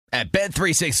At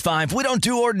Bet365, we don't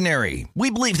do ordinary. We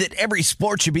believe that every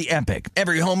sport should be epic.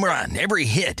 Every home run, every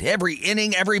hit, every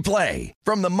inning, every play.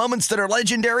 From the moments that are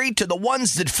legendary to the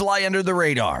ones that fly under the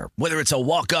radar. Whether it's a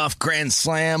walk-off grand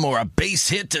slam or a base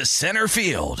hit to center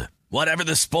field. Whatever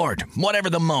the sport, whatever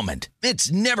the moment.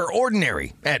 It's never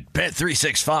ordinary at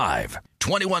Bet365.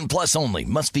 21 plus only.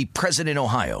 Must be present in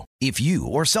Ohio. If you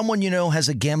or someone you know has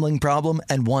a gambling problem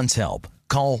and wants help,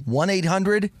 call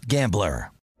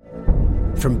 1-800-GAMBLER.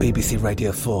 From BBC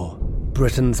Radio 4,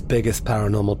 Britain's biggest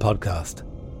paranormal podcast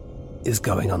is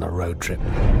going on a road trip.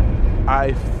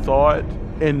 I thought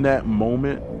in that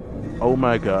moment, oh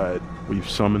my God, we've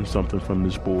summoned something from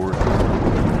this board.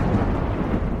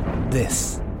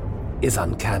 This is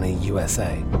Uncanny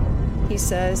USA. He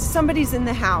says, somebody's in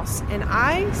the house, and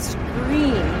I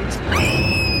screamed.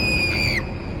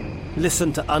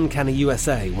 Listen to Uncanny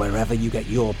USA wherever you get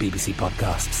your BBC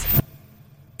podcasts,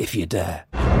 if you dare.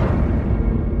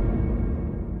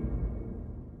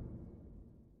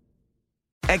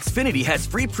 Xfinity has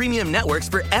free premium networks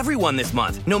for everyone this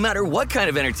month, no matter what kind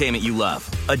of entertainment you love.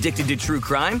 Addicted to true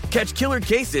crime? Catch killer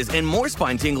cases and more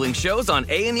spine-tingling shows on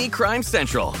A&E Crime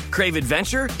Central. Crave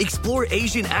adventure? Explore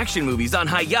Asian action movies on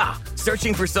Hi-YAH.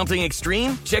 Searching for something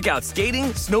extreme? Check out skating,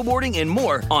 snowboarding, and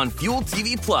more on Fuel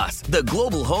TV Plus, the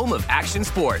global home of action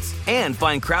sports. And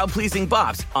find crowd-pleasing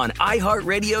bops on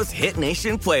iHeartRadio's Hit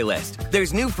Nation playlist.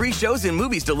 There's new free shows and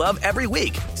movies to love every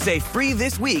week. Say free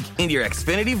this week in your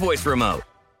Xfinity voice remote.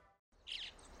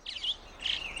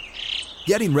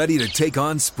 Getting ready to take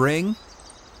on spring?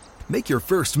 Make your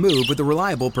first move with the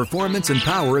reliable performance and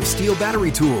power of Steel battery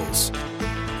tools.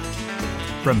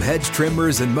 From hedge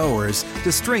trimmers and mowers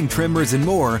to string trimmers and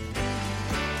more,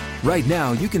 right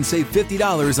now you can save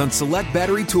 $50 on select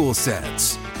battery tool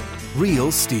sets.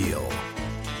 Real Steel.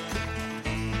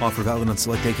 Offer valid on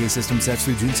select AK system sets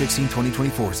through June 16,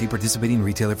 2024. See participating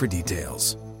retailer for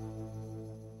details.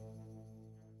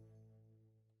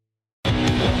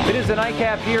 It is the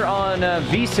nightcap here on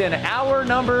VSiN, hour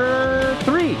number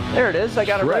 3. There it is. I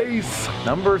got it right.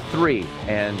 Number 3.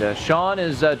 And Sean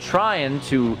is trying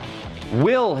to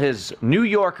will his New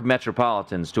York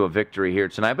Metropolitans to a victory here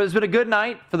tonight. But it's been a good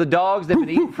night for the dogs. They've been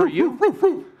eating for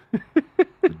you.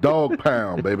 Dog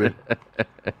pound, baby.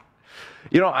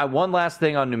 You know, one last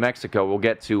thing on New Mexico. We'll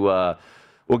get to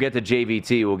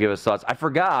JVT. We'll give us thoughts. I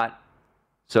forgot.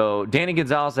 So Danny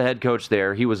Gonzalez, the head coach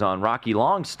there, he was on Rocky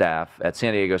Long's staff at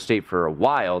San Diego State for a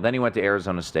while. Then he went to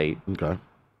Arizona State. Okay.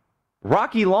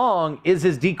 Rocky Long is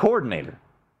his D coordinator.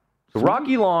 So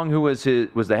Rocky Long, who was the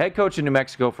head coach in New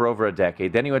Mexico for over a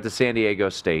decade, then he went to San Diego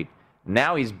State.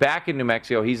 Now he's back in New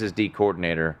Mexico. He's his D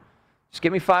coordinator. Just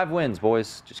give me 5 wins,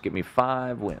 boys. Just give me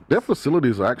 5 wins. Their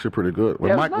facilities are actually pretty good.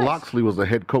 When Mike Loxley was the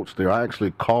head coach there, I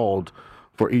actually called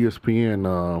for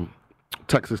ESPN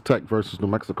Texas Tech versus New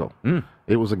Mexico.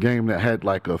 It was a game that had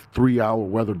like a 3-hour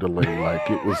weather delay, like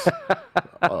it was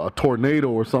a tornado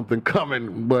or something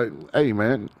coming. But hey,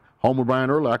 man, home with Brian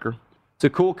Urlacher. It's a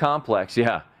cool complex,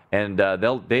 yeah. And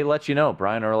they let you know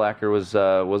Brian Urlacher was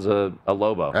a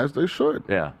Lobo, as they should.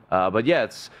 Yeah, but yeah,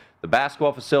 it's the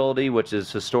basketball facility, which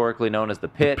is historically known as the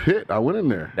Pit. The Pit, I went in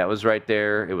there. That was right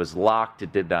there. It was locked.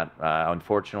 It did not,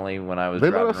 unfortunately, when I was. They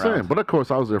driving let us around. in, but of course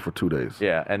I was there for 2 days.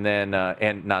 Yeah, and then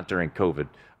and not during COVID.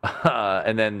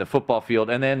 And then the football field,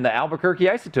 and then the Albuquerque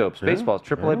Isotopes, baseball,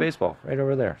 AAA baseball, right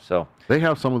over there. So they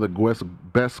have some of the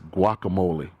best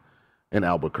guacamole in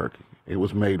Albuquerque. It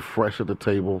was made fresh at the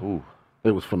table. Ooh. It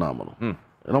was phenomenal.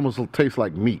 It almost tastes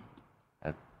like meat.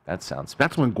 That sounds.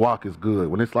 That's when guac is good.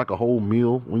 When it's like a whole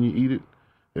meal when you eat it.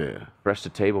 Yeah. Fresh to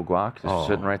table guac, just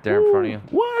sitting right there in front of you.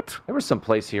 What? There was some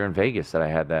place here in Vegas that I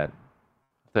had that.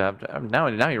 Now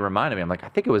you reminded me. I'm like, I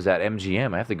think it was at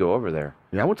MGM. I have to go over there.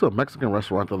 Yeah, I went to a Mexican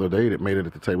restaurant the other day that made it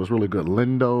at the table. It was really good.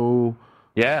 Lindo.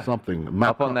 Yeah. Something.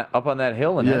 Up on that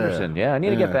hill in Henderson. Yeah, I need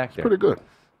to get back there. It's pretty good.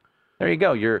 There you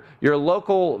go. Your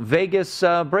local Vegas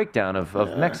breakdown of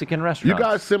Mexican restaurants. You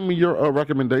guys send me your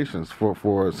recommendations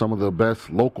for some of the best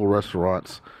local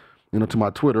restaurants, to my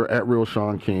Twitter at Real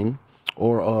Sean King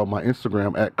or my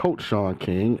Instagram at Coach Sean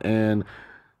King, and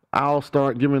I'll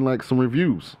start giving like some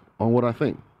reviews on what I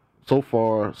think. So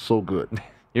far, so good.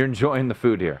 You're enjoying the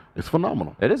food here. It's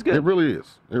phenomenal. It is good. It really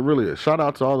is. It really is. Shout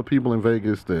out to all the people in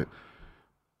Vegas that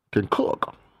can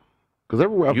cook. Because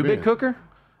everywhere I've been. You a big cooker?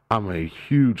 I'm a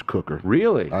huge cooker.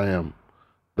 Really? I am.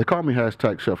 They call me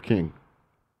 #Chef King.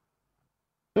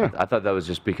 Yeah. I thought that was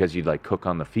just because you'd like cook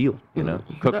on the field,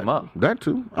 cook them up. That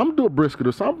too. I'm gonna do a brisket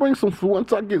or something. I'll bring some food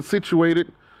once I get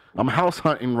situated. I'm house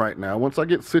hunting right now. Once I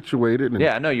get situated.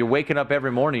 Yeah, I know. You're waking up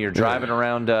every morning. You're driving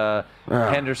around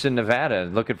Henderson, Nevada,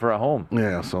 looking for a home.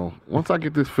 Yeah, so once I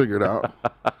get this figured out,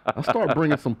 I'll start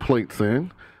bringing some plates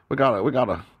in.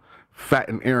 gotta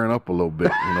fatten Aaron up a little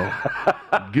bit,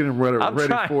 get him ready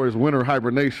for his winter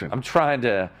hibernation. I'm trying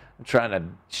to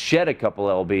shed a couple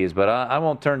LBs, but I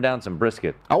won't turn down some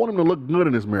brisket. I want him to look good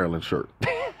in his Maryland shirt.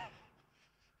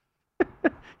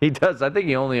 He does. I think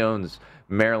he only owns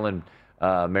Maryland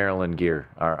gear.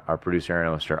 Our producer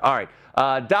Aaron Oster. All right,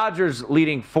 Dodgers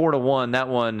leading 4-1. That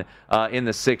one in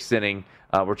the 6th inning.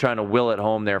 We're trying to will it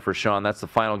home there for Sean. That's the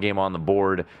final game on the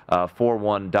board.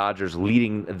 4-1 Dodgers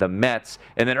leading the Mets.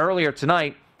 And then earlier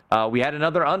tonight, we had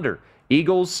another under.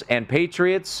 Eagles and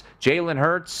Patriots. Jalen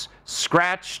Hurts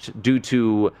scratched due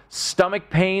to stomach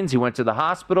pains. He went to the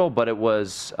hospital, but it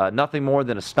was nothing more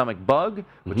than a stomach bug,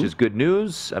 which is good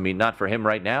news. I mean, not for him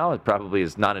right now. It probably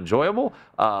is not enjoyable,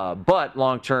 but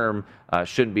long-term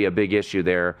shouldn't be a big issue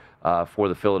there for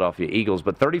the Philadelphia Eagles.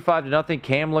 But 35-0,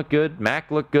 Cam looked good. Mac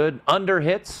looked good. Under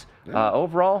hits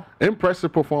overall.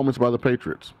 Impressive performance by the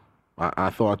Patriots. I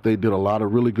thought they did a lot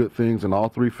of really good things in all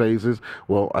 3 phases.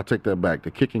 Well, I take that back.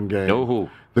 The kicking game.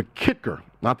 The kicker,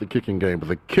 not the kicking game, but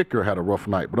the kicker had a rough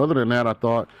night. But other than that, I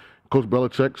thought Coach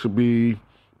Belichick should be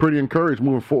pretty encouraged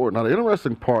moving forward. Now, the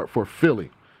interesting part for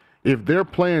Philly, if their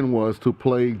plan was to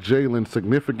play Jalen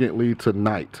significantly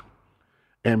tonight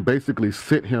and basically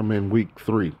sit him in week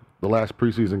 3, the last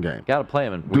preseason game. Got to play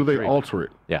him in week 3. Do they 3. alter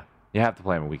it? Yeah, you have to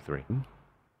play him in week 3.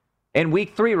 And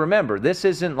week 3, remember, this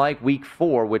isn't like week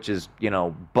 4, which is,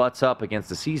 butts up against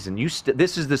the season.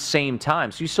 This is the same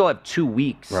time, so you still have 2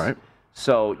 weeks. Right.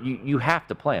 So you have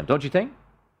to play him, don't you think?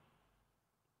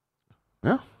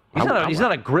 Yeah. He's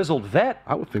not a grizzled vet.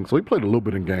 I would think so. He played a little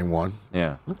bit in game 1.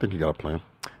 Yeah. I think you got to play him.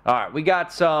 All right, we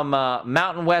got some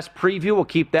Mountain West preview. We'll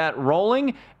keep that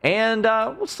rolling, and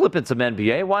we'll slip in some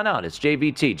NBA. Why not? It's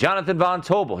JVT. Jonathan Von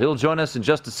Tobel. He'll join us in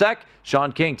just a sec.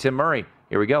 Sean King, Tim Murray.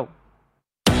 Here we go.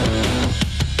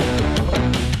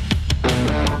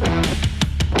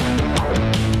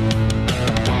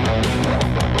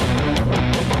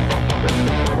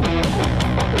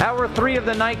 Hour 3 of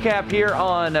the nightcap here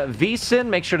on VSiN.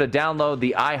 Make sure to download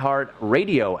the iHeart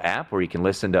Radio app where you can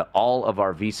listen to all of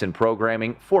our VSiN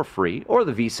programming for free, or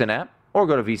the VSiN app, or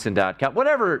go to vsin.com.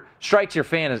 Whatever strikes your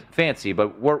fancy,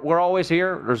 but we're always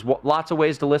here. There's lots of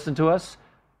ways to listen to us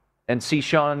and see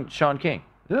Sean King.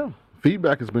 Yeah.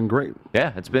 Feedback has been great.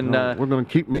 Yeah, it's been... we're going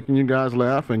to keep making you guys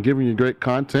laugh and giving you great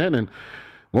content, and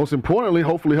most importantly,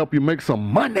 hopefully help you make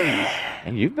some money.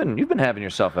 And you've been having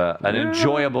yourself an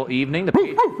enjoyable evening.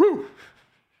 The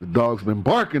dog's been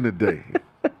barking today.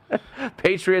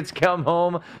 Patriots come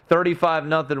home,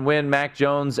 35-0 win. Mac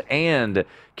Jones and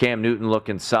Cam Newton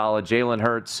looking solid. Jalen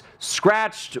Hurts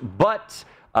scratched, but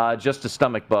just a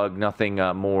stomach bug, nothing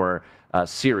more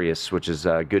serious, which is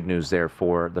good news there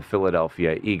for the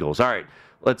Philadelphia Eagles. All right,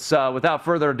 let's, without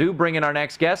further ado, bring in our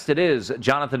next guest. It is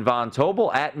Jonathan Von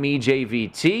Tobel, at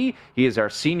MeJVT. He is our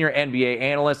senior NBA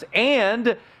analyst,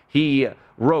 and he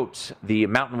wrote the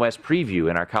Mountain West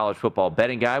preview in our college football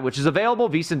betting guide, which is available,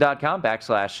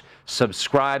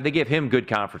 vsin.com/subscribe. They give him good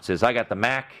conferences. I got the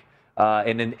MAC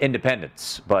and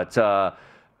Independence. But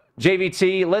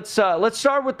JVT, let's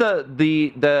start with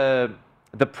the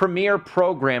premier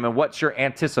program and what's your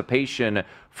anticipation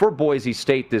for Boise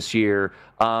State this year.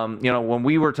 When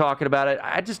we were talking about it,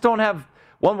 I just don't have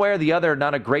one way or the other,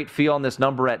 not a great feel on this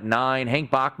number at 9. Hank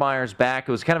Bachmeier's back.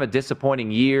 It was kind of a disappointing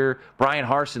year. Brian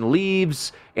Harsin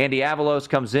leaves. Andy Avalos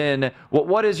comes in.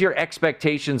 What is your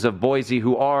expectations of Boise,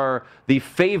 who are the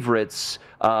favorites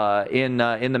in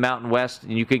the Mountain West?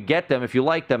 And you could get them, if you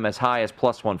like them, as high as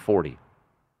plus 140.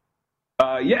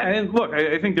 Yeah, and look,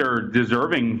 I think they're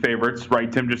deserving favorites,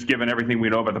 right, Tim, just given everything we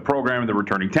know about the program, the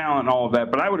returning talent, and all of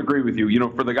that. But I would agree with you.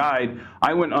 For the guide,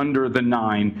 I went under the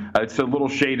 9. It's a little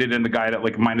shaded in the guide at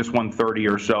like minus 130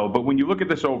 or so. But when you look at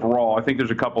this overall, I think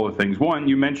there's a couple of things. One,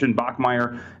 you mentioned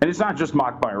Bachmeier, and it's not just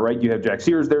Bachmeier, right? You have Jack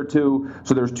Sears there, too.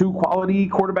 So there's 2 quality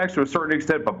quarterbacks to a certain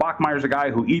extent, but Bachmeier's a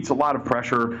guy who eats a lot of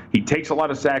pressure. He takes a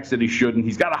lot of sacks that he shouldn't.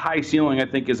 He's got a high ceiling, I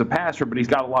think, as a passer, but he's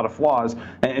got a lot of flaws.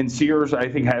 And Sears, I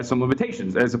think, has some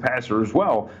limitations as a passer as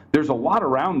well. There's a lot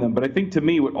around them, but I think to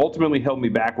me what ultimately held me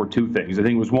back were 2 things. I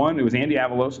think it was Andy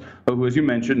Avalos, who, as you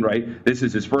mentioned, right, this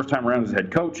is his first time around as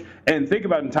head coach. And think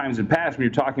about in times in past when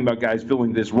you're talking about guys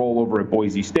filling this role over at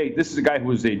Boise State. This is a guy who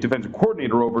was a defensive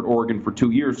coordinator over at Oregon for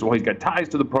 2 years, so while he's got ties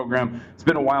to the program, it's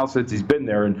been a while since he's been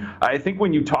there. And I think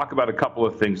when you talk about a couple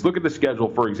of things, look at the schedule,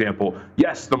 for example.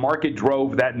 Yes, the market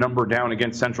drove that number down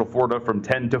against Central Florida from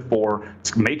 10 to 4.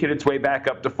 It's making its way back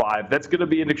up to 5. That's going to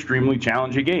be an extremely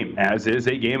challenging game, as is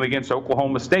a game against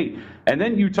Oklahoma State. And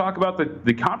then you talk about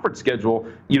the conference schedule.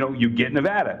 You get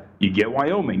Nevada, you get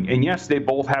Wyoming, and yes, they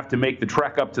both have to make the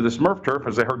trek up to the Smurf turf,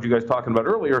 as I heard you guys talking about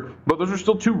earlier, but those are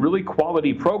still two really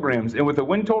quality programs. And with a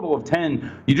win total of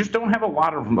 10, you just don't have a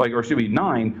lot of,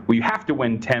 9, where you have to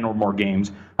win 10 or more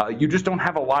games. You just don't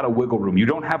have a lot of wiggle room. You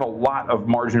don't have a lot of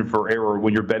margin for error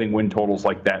when you're betting win totals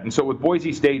like that. And so with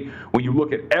Boise State, when you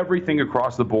look at everything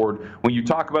across the board, when you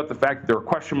talk about the fact that there are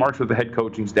question marks with the head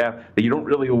coaching staff, that you don't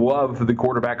really love the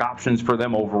quarterback options for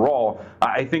them overall,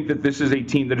 I think that this is a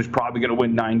team that is probably going to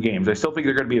win 9 games. I still think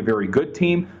they're going to be a very good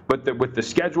team, but with the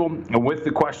schedule and with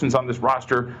the questions on this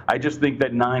roster, I just think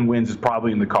that 9 wins is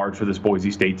probably in the cards for this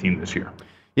Boise State team this year.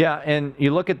 Yeah, and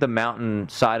you look at the mountain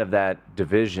side of that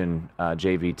division,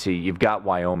 JVT, you've got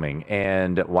Wyoming.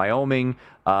 And Wyoming,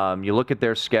 you look at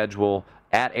their schedule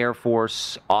at Air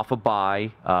Force, off a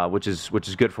bye, which is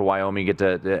good for Wyoming. You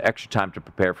get the extra time to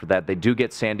prepare for that. They do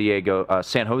get San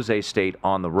Jose State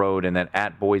on the road, and then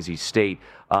at Boise State.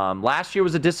 Last year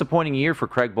was a disappointing year for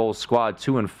Craig Bohl's squad,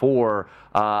 2-4.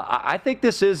 I think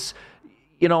this is,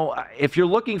 if you're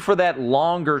looking for that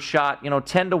longer shot,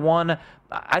 10-1,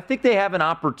 I think they have an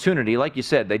opportunity. Like you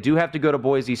said, they do have to go to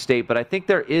Boise State, but I think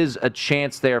there is a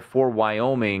chance there for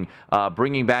Wyoming,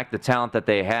 bringing back the talent that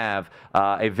they have.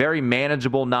 A very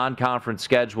manageable non-conference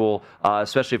schedule,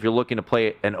 especially if you're looking to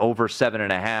play an over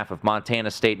 7.5 of Montana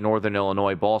State, Northern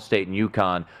Illinois, Ball State, and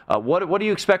UConn. What do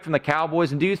you expect from the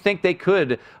Cowboys, and do you think they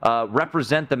could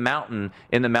represent the Mountain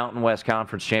in the Mountain West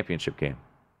Conference Championship game?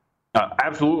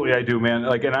 Absolutely, I do, man.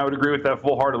 And I would agree with that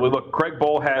full-heartedly. Look, Craig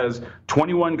Bohl has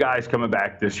 21 guys coming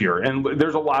back this year, and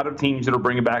there's a lot of teams that are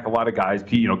bringing back a lot of guys.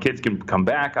 Kids can come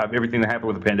back. Everything that happened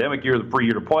with the pandemic year, the free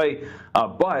year to play,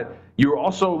 but you're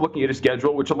also looking at a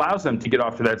schedule which allows them to get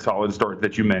off to that solid start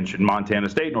that you mentioned. Montana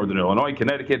State, Northern Illinois,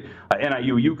 Connecticut,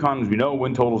 NIU, UConn, as we know,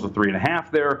 win totals of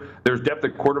 3.5 there. There's depth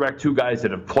at quarterback, 2 guys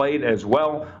that have played as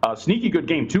well. Sneaky good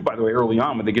game, too, by the way, early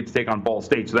on when they get to take on Ball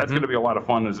State. So that's going to be a lot of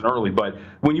fun as an early. But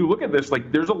when you look at this,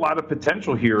 there's a lot of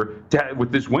potential here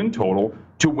with this win total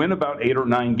to win about 8 or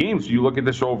 9 games. You look at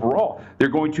this overall. They're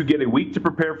going to get a week to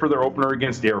prepare for their opener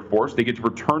against Air Force. They get to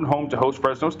return home to host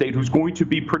Fresno State, who's going to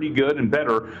be pretty good and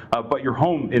better, but you're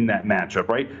home in that matchup,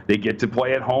 right? They get to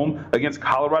play at home against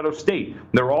Colorado State.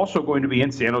 They're also going to be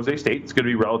in San Jose State. It's going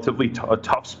to be relatively a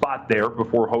tough spot there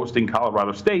before hosting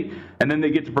Colorado State. And then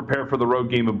they get to prepare for the road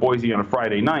game of Boise on a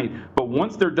Friday night. But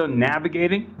once they're done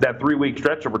navigating that 3-week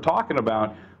stretch that we're talking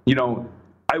about,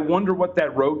 I wonder what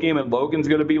that road game at Logan's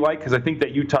going to be like, because I think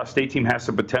that Utah State team has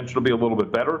some potential to be a little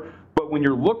bit better. But when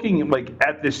you're looking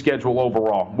at this schedule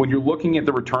overall, when you're looking at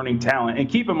the returning talent, and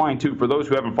keep in mind too, for those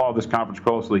who haven't followed this conference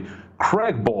closely,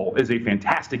 Craig Bohl is a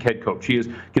fantastic head coach. He has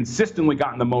consistently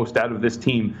gotten the most out of this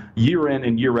team year in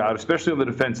and year out, especially on the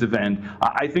defensive end.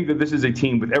 I think that this is a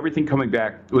team with everything coming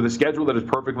back, with a schedule that is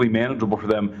perfectly manageable for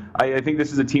them. I think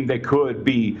this is a team that could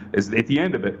be, at the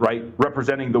end of it, right,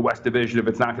 representing the West Division if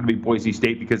it's not going to be Boise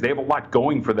State, because they have a lot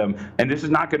going for them. And this is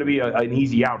not going to be an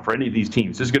easy out for any of these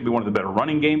teams. This is going to be one of the better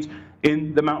running games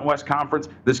in the Mountain West Conference.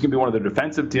 This is going to be one of the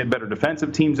better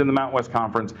defensive teams in the Mountain West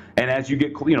Conference. And as you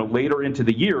get later into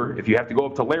the year, if you have to go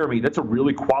up to Laramie, that's a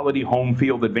really quality home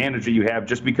field advantage that you have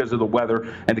just because of the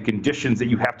weather and the conditions that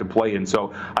you have to play in.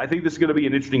 So I think this is going to be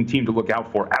an interesting team to look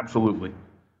out for. Absolutely.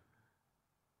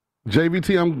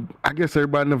 JVT, I guess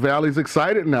everybody in the Valley is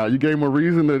excited now. You gave them a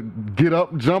reason to get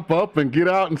up, jump up, and get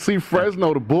out and see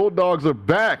Fresno. The Bulldogs are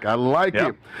back. I like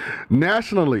it.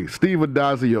 Nationally, Steve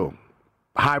Addazio,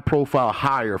 high-profile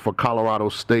hire for Colorado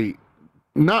State.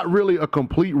 Not really a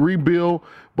complete rebuild,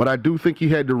 but I do think he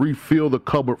had to refill the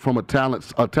cupboard from a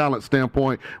talent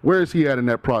standpoint. Where is he at in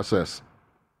that process?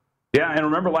 Yeah, and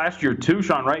remember last year too,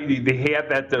 Sean, right? They had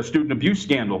that student abuse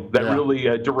scandal that really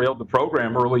derailed the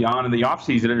program early on in the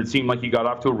offseason, and it seemed like he got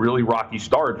off to a really rocky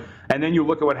start. And then you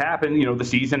look at what happened, the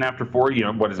season after 4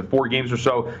 games or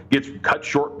so, gets cut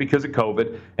short because of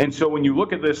COVID. And so when you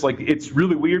look at this, it's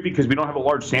really weird because we don't have a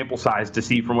large sample size to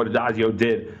see from what Addazio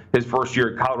did his first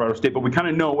year at Colorado State, but we kind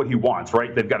of know what he wants,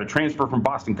 right? They've got a transfer from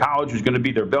Boston College who's going to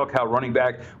be their bell cow running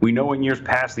back. We know in years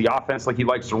past the offense he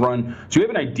likes to run. So we have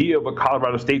an idea of what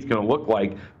Colorado State's going to look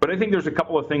like. But I think there's a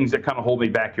couple of things that kind of hold me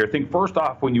back here. I think first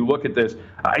off, when you look at this,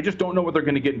 I just don't know what they're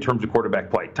going to get in terms of quarterback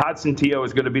play. Todd Centillo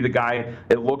is going to be the guy,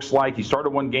 it looks like. He started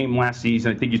 1 game last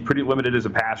season. I think he's pretty limited as a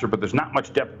passer, but there's not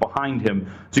much depth behind him.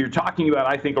 So you're talking about,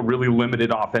 I think, a really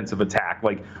limited offensive attack,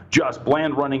 just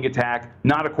bland running attack,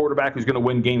 not a quarterback who's going to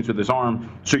win games with his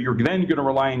arm. So you're then going to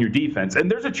rely on your defense. And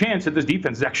there's a chance that this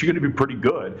defense is actually going to be pretty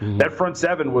good. That front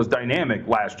seven was dynamic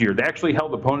last year. They actually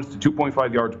held opponents to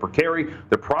 2.5 yards per carry.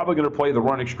 They're probably probably going to play the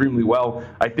run extremely well.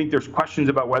 I think there's questions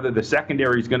about whether the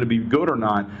secondary is going to be good or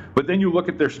not. But then you look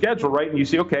at their schedule, right, and you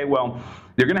see, okay, well,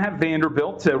 they're going to have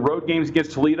Vanderbilt, road games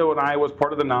against Toledo and Iowa as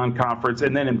part of the non-conference.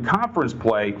 And then in conference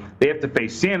play, they have to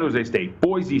face San Jose State,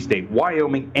 Boise State,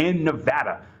 Wyoming, and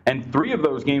Nevada. And 3 of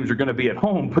those games are going to be at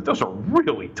home, but those are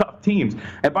really tough teams.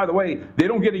 And by the way, they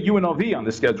don't get a UNLV on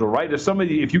the schedule, right?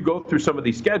 If you go through some of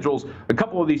these schedules, a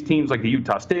couple of these teams like the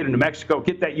Utah State and New Mexico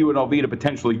get that UNLV to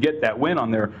potentially get that win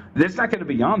on there. That's not going to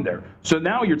be on there. So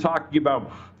now you're talking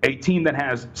about a team that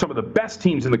has some of the best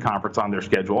teams in the conference on their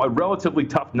schedule, a relatively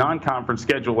tough non-conference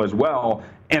schedule as well,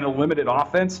 and a limited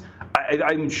offense.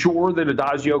 I'm sure that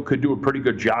Adagio could do a pretty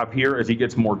good job here as he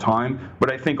gets more time,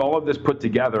 but I think all of this put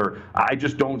together, I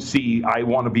just don't see, I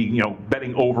want to be,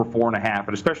 betting over 4.5,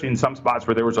 and especially in some spots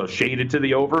where there was a shaded to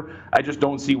the over, I just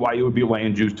don't see why you would be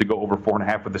laying juice to go over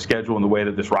 4.5 with the schedule and the way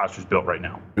that this roster is built right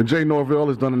now. And Jay Norvell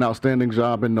has done an outstanding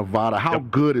job in Nevada. How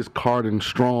good is Carden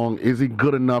Strong? Is he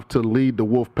good enough to lead the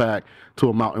Wolfpack to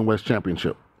a Mountain West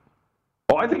championship?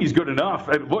 Well, I think he's good enough.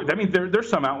 Look, I mean, there's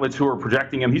some outlets who are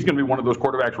projecting him. He's going to be one of those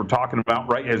quarterbacks we're talking about,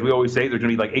 right? As we always say, there's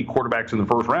going to be like 8 quarterbacks in the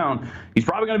first round. He's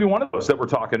probably going to be one of those that we're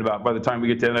talking about by the time we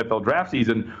get to NFL draft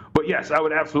season. But yes, I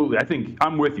would absolutely. I think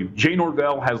I'm with you. Jay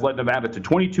Norvell has led Nevada to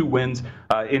 22 wins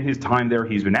in his time there.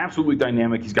 He's been absolutely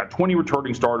dynamic. He's got 20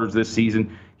 returning starters this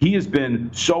season. He has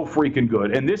been so freaking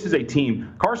good. And this is a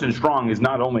team. Carson Strong is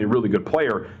not only a really good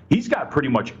player, he's got pretty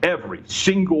much every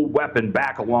single weapon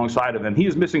back alongside of him. He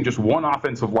is missing just one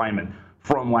offensive lineman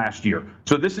from last year.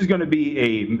 So this is going to be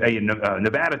a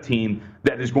Nevada team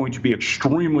that is going to be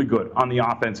extremely good on the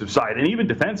offensive side. And even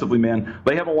defensively, man,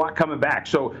 they have a lot coming back.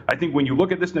 So I think when you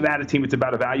look at this Nevada team, it's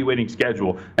about evaluating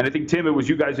schedule. And I think, Tim, it was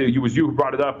you guys, you who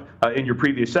brought it up in your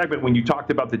previous segment when you talked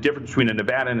about the difference between a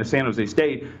Nevada and a San Jose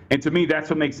State. And to me,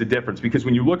 that's what makes the difference. Because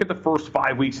when you look at the first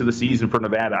 5 weeks of the season for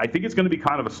Nevada, I think it's going to be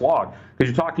kind of a slog.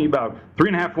 Because you're talking about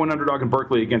 3.5-point underdog in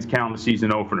Berkeley against Cal in the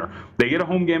season opener. They get a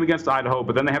home game against Idaho,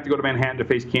 but then they have to go to Manhattan to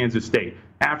face Kansas State.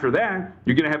 After that,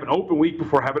 you're going to have an open week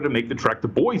before having to make the trek to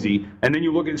Boise. And then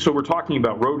you look at, so we're talking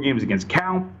about road games against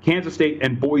Cal, Kansas State,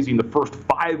 and Boise in the first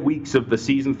 5 weeks of the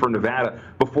season for Nevada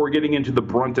before getting into the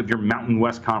brunt of your Mountain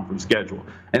West Conference schedule.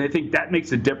 And I think that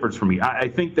makes a difference for me. I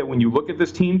think that when you look at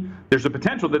this team, there's a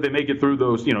potential that they make it through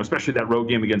those, especially that road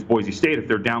game against Boise State, if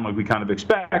they're down like we kind of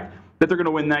expect, that they're going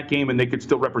to win that game and they could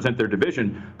still represent their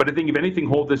division. But I think if anything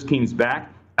hold this team's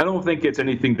back, I don't think it's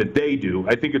anything that they do.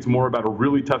 I think it's more about a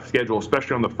really tough schedule,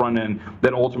 especially on the front end,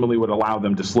 that ultimately would allow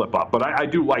them to slip up. But I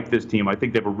do like this team. I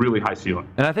think they have a really high ceiling.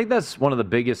 And I think that's one of the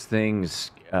biggest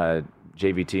things,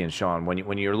 JVT and Sean,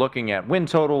 when you're looking at win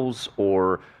totals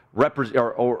or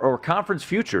conference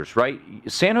futures, right?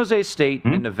 San Jose State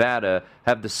and Nevada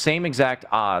have the same exact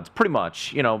odds, pretty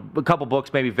much. A couple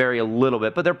books maybe vary a little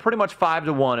bit, but they're pretty much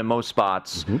 5-1 in most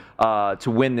spots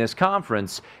to win this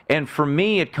conference. And for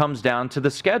me, it comes down to the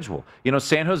schedule.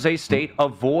 San Jose State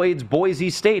avoids Boise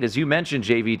State, as you mentioned,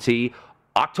 JVT,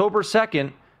 October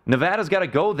 2nd. Nevada's got to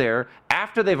go there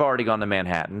after they've already gone to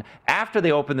Manhattan, after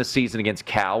they open the season against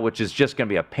Cal, which is just going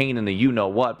to be a pain in the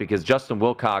you-know-what because Justin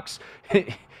Wilcox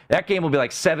that game will be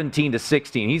like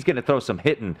 17-16. He's going to throw some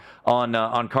hitting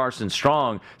on Carson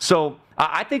Strong. So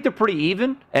I think they're pretty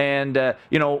even. And,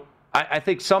 I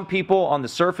think some people on the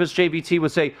surface, JVT,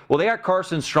 would say, well, they got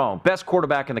Carson Strong, best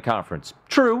quarterback in the conference.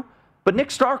 True. But Nick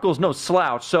Starkel's no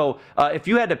slouch. So if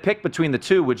you had to pick between the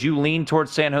two, would you lean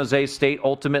towards San Jose State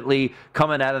ultimately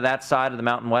coming out of that side of the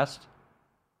Mountain West?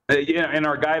 Yeah, in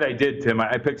our guide I did, Tim.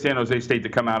 I picked San Jose State to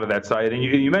come out of that side. And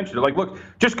you mentioned it. Like, look,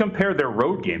 just compare their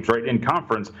road games, right, in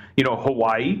conference.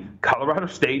 Hawaii, Colorado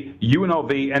State,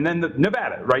 UNLV, and then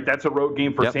Nevada, right? That's a road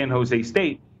game for San Jose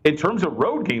State. In terms of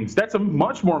road games, that's a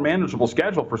much more manageable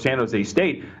schedule for San Jose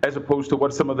State as opposed to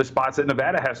what some of the spots that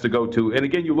Nevada has to go to. And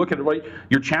again, you look at it, right,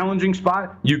 your challenging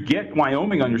spot, you get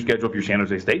Wyoming on your schedule if you're San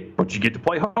Jose State, but you get to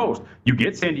play host. You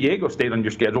get San Diego State on your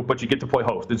schedule, but you get to play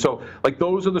host. And so, like,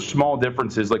 those are the small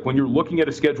differences. Like, when you're looking at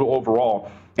a schedule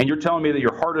overall and you're telling me that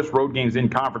your hardest road games in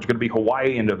conference are going to be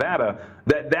Hawaii and Nevada,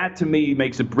 that to me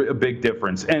makes a big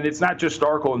difference. And it's not just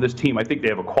Starkel and this team. I think they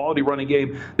have a quality running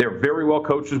game. They're very well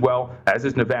coached as well, as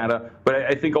is Nevada. But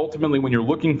I think ultimately when you're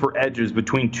looking for edges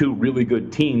between two really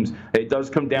good teams, it does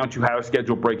come down to how a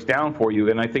schedule breaks down for you.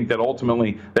 And I think that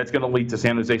ultimately that's going to lead to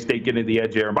San Jose State getting the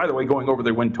edge there. And by the way, going over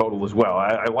their win total as well.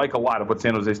 I like a lot of what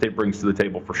San Jose State brings to the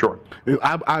table for sure.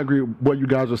 I agree with what you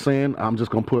guys are saying. I'm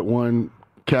just going to put one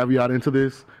caveat into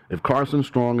this. If Carson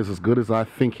Strong is as good as I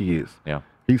think he is,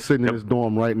 he's sitting in his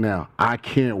dorm right now. I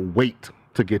can't wait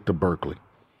to get to Berkeley.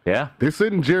 Yeah. This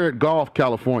isn't Jared Goff,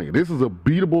 California. This is a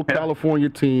beatable California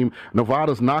team.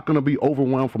 Nevada's not going to be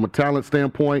overwhelmed from a talent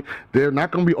standpoint. They're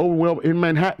not going to be overwhelmed in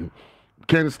Manhattan.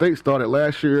 Kansas State started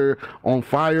last year on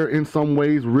fire in some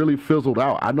ways, really fizzled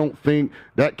out. I don't think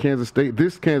that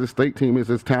this Kansas State team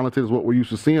is as talented as what we're used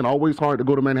to seeing. Always hard to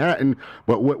go to Manhattan,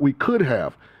 but what we could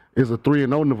have is a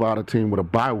 3-0 Nevada team with a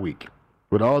bye week,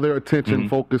 with all their attention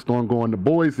focused on going to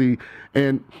Boise.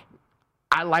 And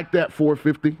I like that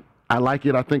 450. I like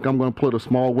it. I think I'm going to put a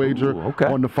small wager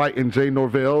on the Fighting Jay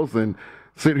Norvells and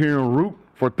sit here and root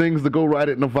for things to go right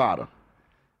at Nevada.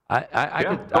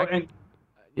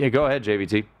 Yeah, go ahead,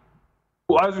 JVT.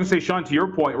 Well, I was going to say, Sean, to your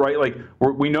point, right? Like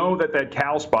we know that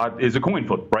Cal spot is a coin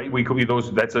flip, right? We could be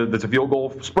that's a field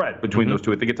goal spread between those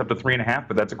two. I think it's up to 3.5,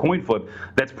 but that's a coin flip.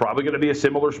 That's probably going to be a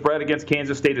similar spread against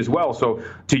Kansas State as well. So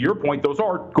to your point, those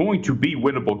are going to be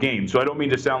winnable games. So I don't mean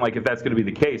to sound like if that's going to be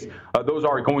the case, those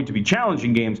are going to be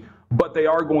challenging games, but they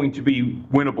are going to be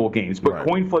winnable games. But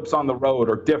coin flips on the road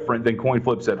are different than coin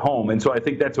flips at home. And so I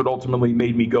think that's what ultimately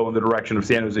made me go in the direction of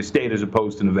San Jose State as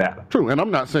opposed to Nevada. True, and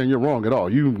I'm not saying you're wrong at all.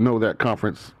 You know that conference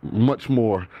much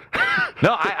more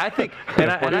I think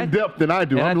in depth than I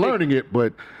do. I'm learning it,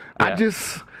 but and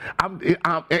this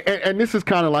is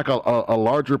kind of like a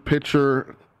larger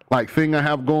picture thing I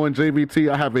have going, JVT.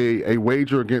 I have a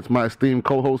wager against my esteemed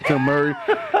co-host Tim Murray.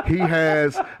 He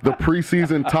has the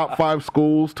preseason top 5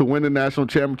 schools to win the national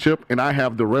championship, and I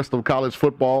have the rest of college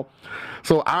football.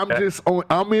 So I'm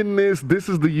in this. This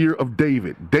is the year of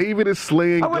David. David is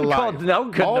slaying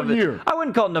Goliath all year. I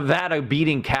wouldn't call Nevada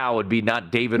beating Cal would be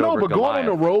not David over Goliath. No, but going on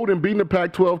the road and beating the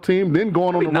Pac-12 team, then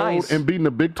going on the road and beating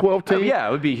the Big 12 team. Yeah,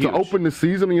 it would be huge. To open the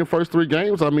season in your first 3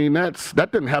 games, I mean, that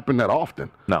didn't happen that often.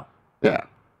 No. Yeah.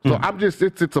 So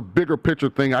it's a bigger picture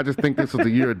thing. I just think this is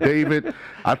the year of David.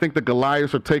 I think the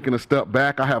Goliaths are taking a step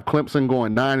back. I have Clemson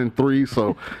going 9-3,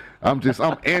 so I'm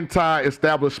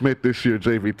anti-establishment this year,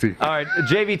 JVT. All right,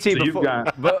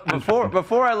 JVT.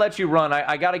 Before I let you run,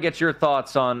 I got to get your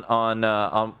thoughts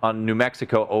on New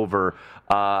Mexico over.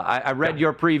 I read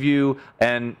your preview,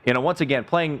 and once again,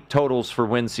 playing totals for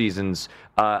win seasons.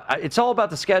 It's all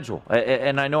about the schedule,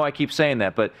 and I know I keep saying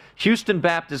that, but Houston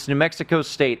Baptist, New Mexico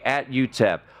State at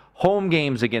UTEP. Home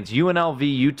games against UNLV,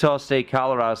 Utah State,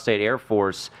 Colorado State, Air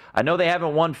Force. I know they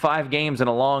haven't won 5 games in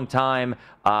a long time.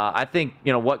 I think,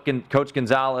 what Coach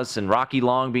Gonzalez and Rocky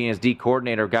Long being his D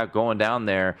coordinator got going down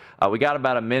there. We got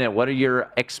about a minute. What are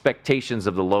your expectations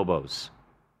of the Lobos?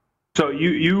 So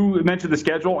you mentioned the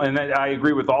schedule, and I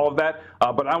agree with all of that.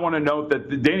 But I want to note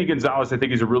that Danny Gonzalez, I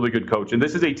think, is a really good coach. And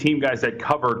this is a team, guys, that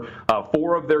covered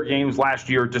 4 of their games last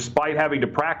year, despite having to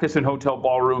practice in hotel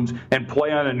ballrooms and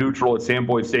play on a neutral at Sam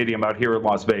Boyd Stadium out here in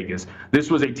Las Vegas. This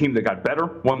was a team that got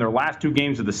better, won their last 2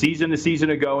 games of the season a season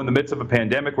ago in the midst of a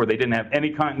pandemic where they didn't have any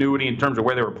continuity in terms of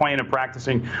where they were playing and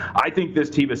practicing. I think this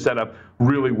team is set up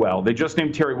really well. They just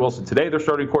named Terry Wilson today, their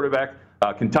starting quarterback.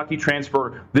 Kentucky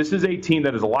transfer. This is a team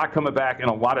that has a lot coming back and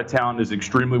a lot of talent, is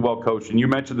extremely well coached. And you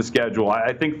mentioned the schedule.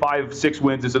 I think 5-6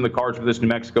 wins is in the cards for this New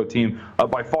Mexico team.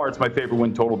 By far, it's my favorite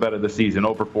win total bet of the season,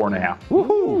 over 4.5.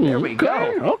 Woohoo! There we go.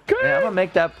 Okay. Yeah, I'm gonna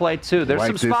make that play too. There's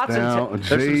some spots in town.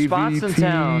 There's some spots in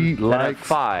town that have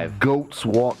 5. Goats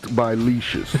walked by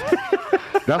leashes.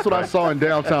 That's what I saw in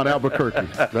downtown Albuquerque.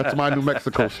 That's my New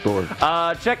Mexico story.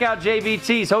 Check out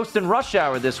JVT's hosting Rush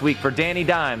Hour this week for Danny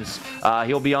Dimes.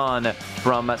 He'll be on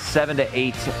from 7 to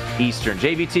 8 Eastern.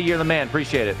 JVT, you're the man.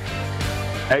 Appreciate it.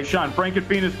 Hey, Sean,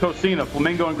 Frankenfina's Cocina,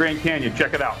 Flamingo and Grand Canyon.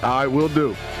 Check it out. I will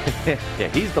do. Yeah,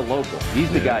 he's the local.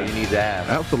 He's the guy you need to have.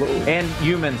 Absolutely. And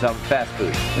humans on fast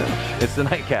food. Yeah. It's the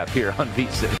Nightcap here on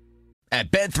VSiN. At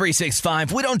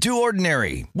Bet365, we don't do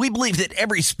ordinary. We believe that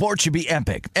every sport should be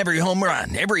epic. Every home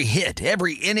run, every hit,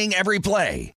 every inning, every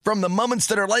play. From the moments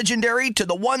that are legendary to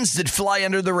the ones that fly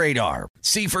under the radar.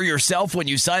 See for yourself when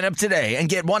you sign up today and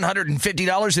get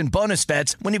 $150 in bonus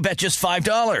bets when you bet just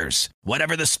 $5.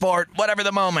 Whatever the sport, whatever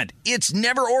the moment, it's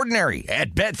never ordinary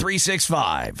at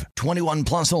Bet365. 21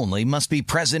 plus only. Must be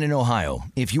present in Ohio.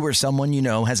 If you or someone you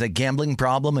know has a gambling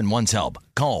problem and wants help,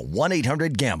 call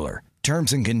 1-800-GAMBLER.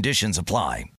 Terms and conditions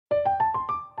apply.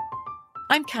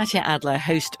 I'm Katya Adler,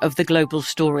 host of The Global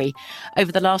Story.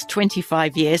 Over the last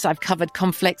 25 years, I've covered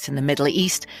conflicts in the Middle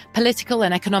East, political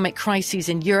and economic crises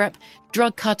in Europe,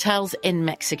 drug cartels in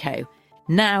Mexico.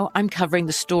 Now I'm covering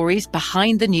the stories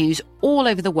behind the news all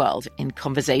over the world in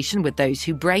conversation with those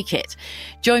who break it.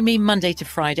 Join me Monday to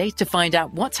Friday to find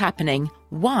out what's happening,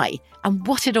 why, and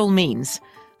what it all means.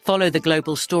 Follow The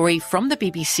Global Story from the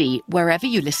BBC wherever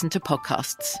you listen to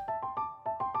podcasts.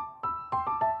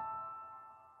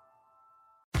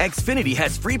 Xfinity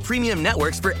has free premium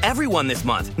networks for everyone this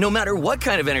month, no matter what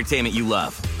kind of entertainment you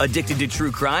love. Addicted to true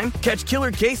crime? Catch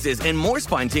killer cases and more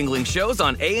spine-tingling shows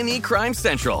on A&E Crime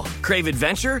Central. Crave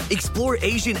adventure? Explore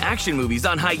Asian action movies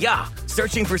on Hi-YAH.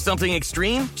 Searching for something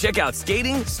extreme? Check out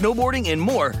skating, snowboarding, and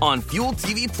more on Fuel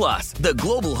TV Plus, the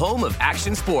global home of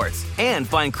action sports. And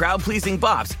find crowd-pleasing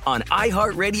bops on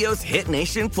iHeartRadio's Hit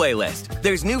Nation playlist.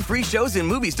 There's new free shows and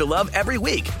movies to love every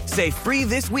week. Say free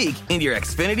this week in your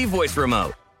Xfinity voice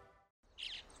remote.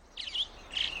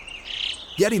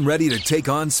 Getting ready to take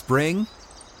on spring?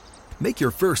 Make your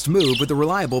first move with the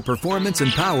reliable performance and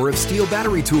power of Steel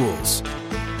battery tools.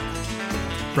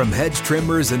 From hedge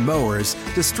trimmers and mowers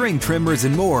to string trimmers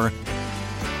and more,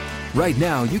 right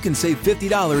now you can save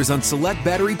 $50 on select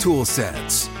battery tool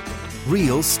sets.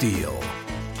 Real Steel.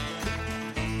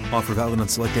 Offer valid on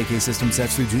select AK system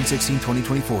sets through June 16,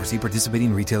 2024. See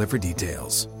participating retailer for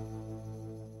details.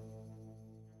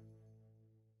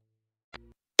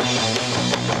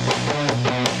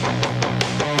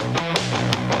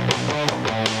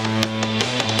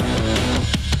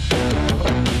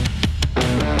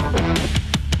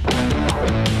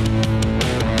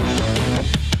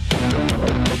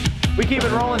 Keep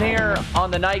it rolling here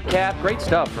on the nightcap. Great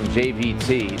stuff from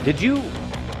JVT. Did you,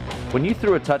 when you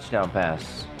threw a touchdown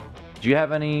pass, do you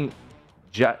have any?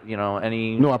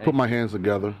 No, I put my hands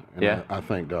together. And yeah. I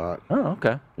thank God. Oh,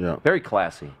 okay. Yeah. Very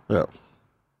classy. Yeah.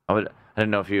 I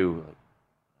didn't know if you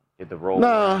did the roll.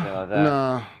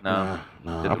 No.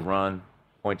 Did the run,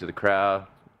 point to the crowd.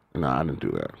 No, I didn't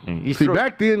do that. See,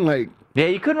 back then, yeah,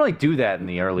 you couldn't really do that in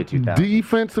the early 2000s.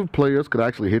 Defensive players could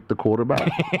actually hit the quarterback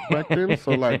back then.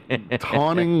 So,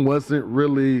 taunting wasn't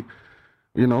really,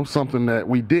 something that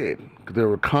we did. There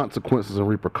were consequences and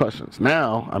repercussions.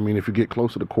 Now, if you get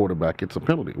close to the quarterback, it's a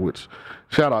penalty, which,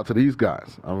 shout out to these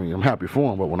guys. I'm happy for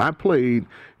them. But when I played,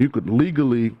 you could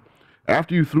legally,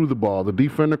 after you threw the ball, the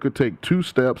defender could take 2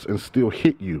 steps and still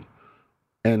hit you.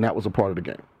 And that was a part of the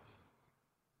game.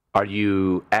 Are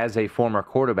you, as a former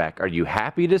quarterback, are you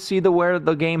happy to see where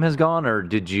the game has gone, or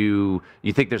did you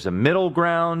think there's a middle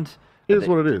ground? It is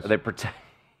what it is. They protect.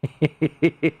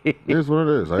 It is what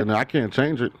it is. I can't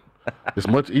change it. It's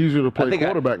much easier to play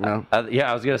quarterback now. I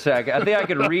was going to say, I think I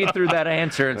could read through that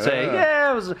answer and say,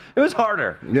 it was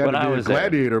harder when I was a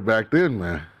gladiator back then,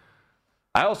 man.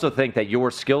 I also think that your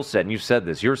skill set, and you said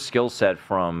this, your skill set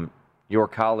from your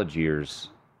college years,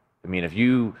 if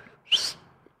you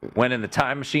went in the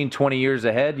time machine 20 years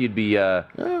ahead, you'd be... Yeah.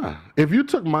 If you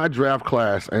took my draft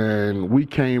class and we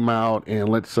came out in,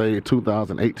 let's say,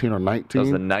 2018 or 19... That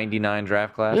was the 99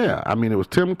 draft class? Yeah. It was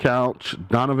Tim Couch,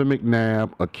 Donovan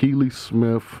McNabb, Akili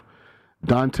Smith,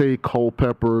 Dante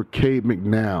Culpepper, Cade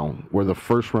McNown were the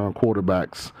first-round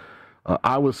quarterbacks.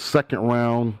 I was second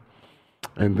round,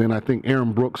 and then I think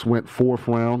Aaron Brooks went 4th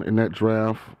round in that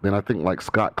draft. Then I think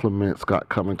Scott Clement, Scott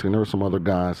Covington, there were some other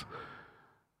guys.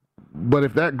 But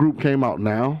if that group came out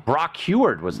now... Brock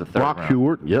Heward was the 3rd round. Brock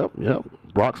Heward, yep.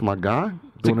 Brock's my guy.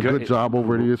 Doing a good job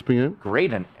over at ESPN.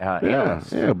 Great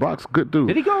analyst. Yeah, Brock's a good dude.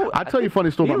 Did he go... I'll tell you a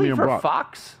funny story about me and Brock.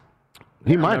 Fox?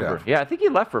 He might have. Yeah, I think he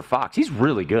left for Fox. He's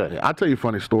really good. Yeah, I'll tell you a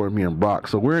funny story of me and Brock.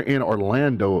 So we're in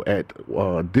Orlando at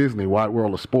Disney, Wide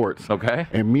World of Sports. Okay.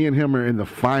 And me and him are in the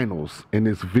finals in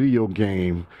this video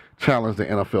game challenge the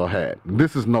NFL had.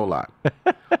 This is no lie.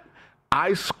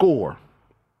 I score...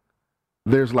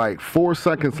 There's 4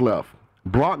 seconds left.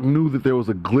 Brock knew that there was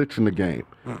a glitch in the game.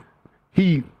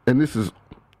 And this is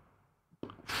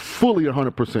fully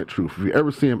 100% true. If you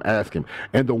ever see him, ask him.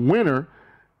 And the winner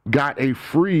got a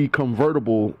free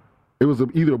convertible. It was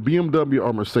either a BMW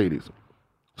or Mercedes.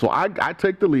 So I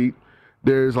take the lead.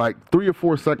 There's 3 or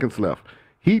 4 seconds left.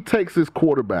 He takes his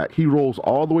quarterback. He rolls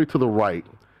all the way to the right,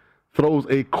 throws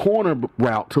a corner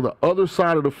route to the other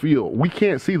side of the field. We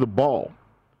can't see the ball.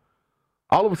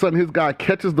 All of a sudden, his guy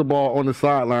catches the ball on the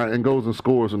sideline and goes and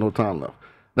scores with no time left.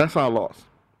 That's how I lost.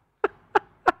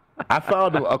 I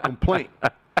filed a complaint.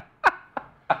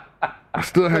 I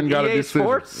still hadn't got a decision.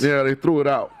 Sports? Yeah, they threw it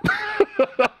out.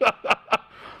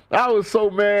 I was so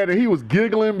mad, and he was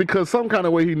giggling because some kind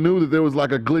of way he knew that there was a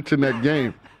glitch in that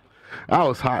game. I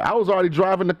was high. I was already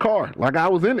driving the car. I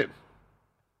was in it.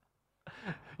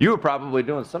 You were probably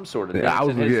doing some sort of dance I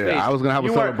was going to have a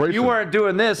celebration. You weren't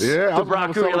doing this. Yeah, to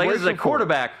Brock. You were this is a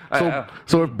quarterback.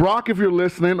 So if Brock, if you're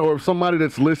listening, or if somebody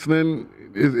that's listening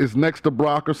is next to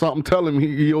Brock or something, tell him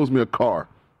he owes me a car.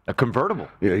 A convertible?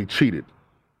 Yeah, he cheated.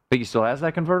 Think he still has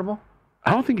that convertible?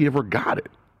 I don't think he ever got it.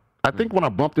 I think when I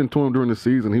bumped into him during the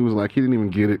season, he was he didn't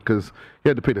even get it because he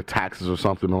had to pay the taxes or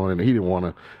something on it, and he didn't want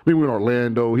to. We were in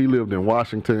Orlando. He lived in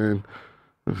Washington.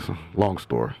 It's a long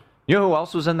story. You know who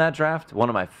else was in that draft? One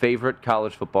of my favorite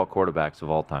college football quarterbacks of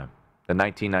all time. The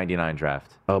 1999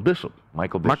 draft. Bishop.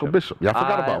 Michael Bishop. Yeah, I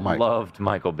forgot about Mike. I loved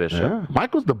Michael Bishop. Yeah.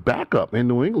 Mike was the backup in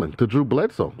New England to Drew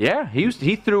Bledsoe. Yeah,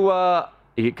 he threw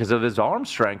because of his arm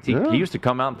strength. He used to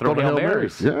come out and throw Hail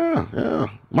Marys. Yeah.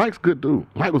 Mike's good dude.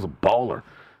 Mike was a baller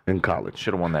in college.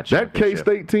 Should have won that championship. That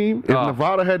K-State team, if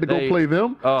Nevada had to go play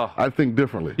them, I think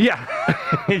differently. Yeah.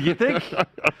 You think?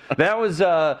 That was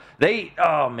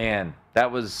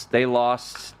they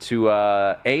lost to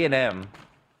A&M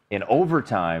in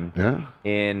overtime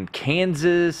in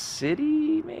Kansas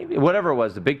City, maybe? Whatever it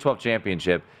was, the Big 12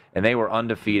 championship, and they were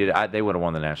undefeated. They would have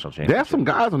won the national championship. They have some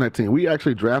guys on that team. We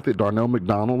actually drafted Darnell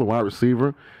McDonald, the wide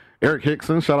receiver. Eric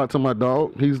Hickson, shout out to my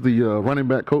dog. He's the running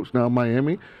back coach now in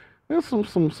Miami. There's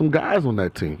some guys on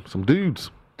that team, some dudes.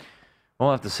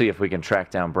 We'll have to see if we can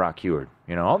track down Brock Huard.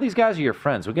 You know, all these guys are your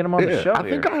friends. We'll get them on the show I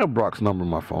think I have Brock's number on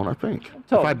my phone, I think.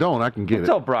 If I don't, I can get it.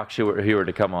 Tell Brock Huard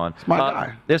to come on. It's my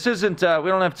guy. This isn't, we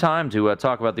don't have time to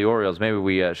talk about the Orioles. Maybe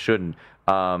we shouldn't.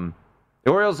 The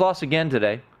Orioles lost again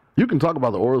today. You can talk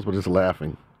about the Orioles, but just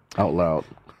laughing out loud.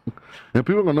 And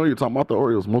people are going to know you're talking about the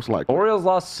Orioles, most likely. Orioles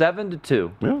lost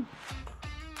 7-2. Yeah.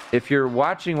 If you're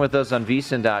watching with us on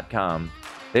VSiN.com,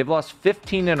 they've lost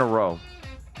 15 in a row.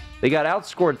 They got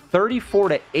outscored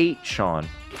 34-8, Sean.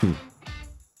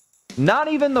 Not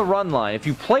even the run line. If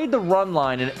you played the run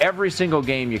line in every single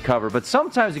game you cover, but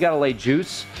sometimes you got to lay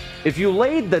juice. If you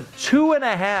laid the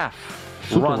 2.5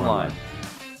 run line,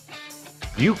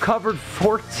 you covered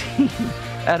 14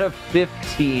 out of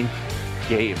 15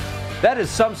 games. That is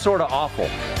some sort of awful.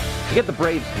 You get the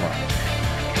Braves tomorrow.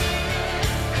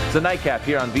 It's a nightcap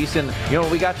here on VSiN. You know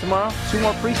what we got tomorrow? 2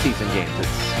 more preseason games.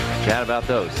 Let's chat about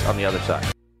those on the other side.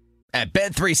 At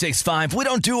Bet365, we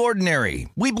don't do ordinary.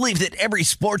 We believe that every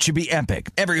sport should be epic.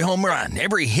 Every home run,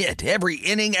 every hit, every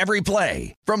inning, every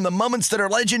play. From the moments that are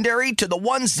legendary to the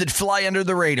ones that fly under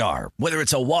the radar. Whether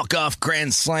it's a walk-off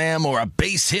grand slam or a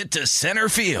base hit to center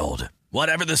field.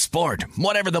 Whatever the sport,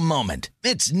 whatever the moment.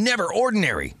 It's never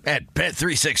ordinary at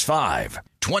Bet365.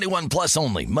 21 plus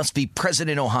only. Must be present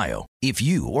in Ohio. If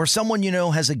you or someone you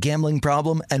know has a gambling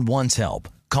problem and wants help,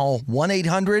 call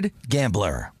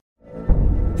 1-800-GAMBLER.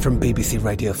 From BBC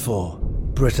Radio 4,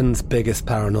 Britain's biggest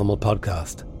paranormal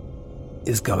podcast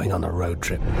is going on a road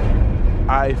trip.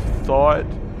 I thought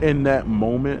in that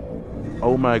moment,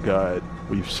 oh my God,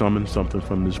 we've summoned something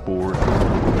from this board.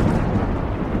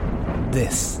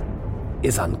 This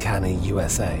is Uncanny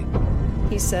USA.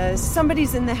 He says,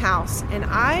 somebody's in the house, and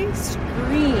I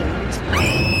screamed.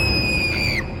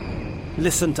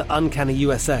 Listen to Uncanny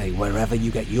USA wherever you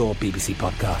get your BBC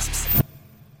podcasts,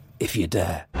 if you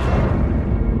dare.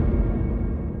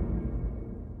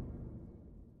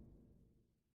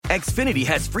 Xfinity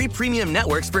has free premium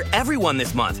networks for everyone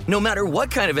this month, no matter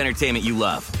what kind of entertainment you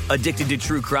love. Addicted to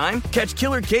true crime? Catch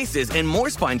killer cases and more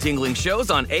spine-tingling shows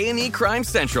on A&E Crime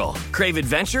Central. Crave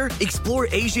adventure? Explore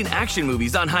Asian action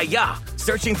movies on Hi-YAH.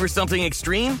 Searching for something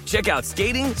extreme? Check out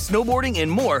skating, snowboarding, and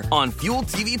more on Fuel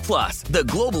TV Plus, the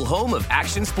global home of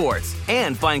action sports.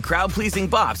 And find crowd-pleasing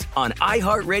bops on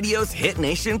iHeartRadio's Hit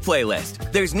Nation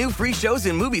playlist. There's new free shows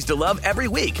and movies to love every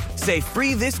week. Say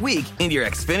free this week in your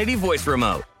Xfinity voice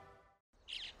remote.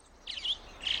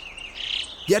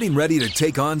 Getting ready to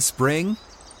take on spring?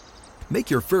 Make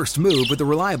your first move with the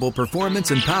reliable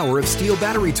performance and power of Steel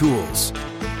battery tools.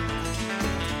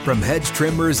 From hedge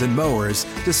trimmers and mowers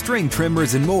to string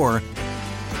trimmers and more,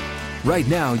 right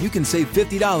now you can save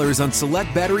 $50 on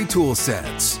select battery tool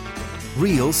sets.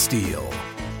 Real Steel.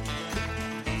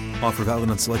 Offer valid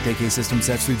on select AK system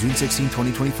sets through June 16,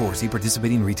 2024. See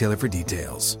participating retailer for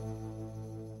details.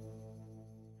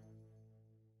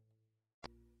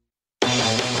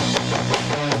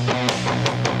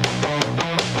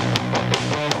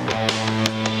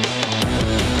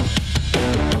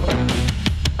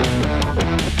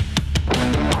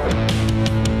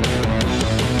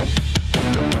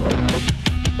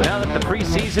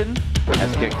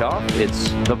 Has kicked off.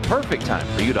 It's the perfect time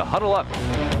for you to huddle up.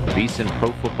 VSiN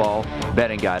Pro Football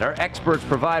Betting Guide. Our experts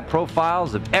provide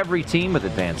profiles of every team with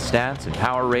advanced stats and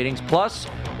power ratings, plus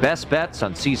best bets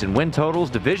on season win totals,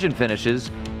 division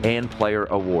finishes, and player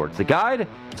awards. The guide,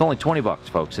 it's only $20,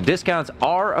 folks, and discounts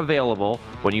are available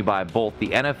when you buy both the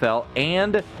NFL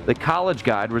and the College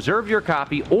Guide. Reserve your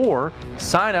copy or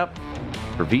sign up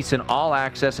for VSiN All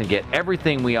Access and get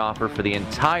everything we offer for the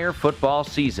entire football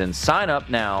season. Sign up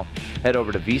now. Head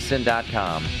over to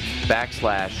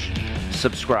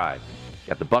VSiN.com/subscribe.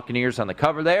 Got the Buccaneers on the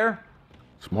cover there.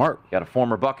 Smart. Got a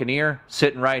former Buccaneer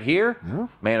sitting right here. Yeah.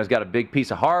 Man who's got a big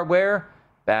piece of hardware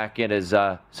back in his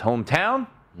hometown.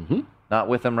 Mm-hmm. Not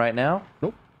with him right now.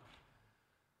 Nope.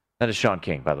 That is Sean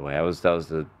King, by the way. There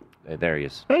he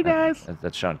is. Hey, guys.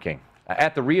 That's Sean King.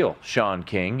 at the real Sean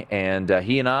King, and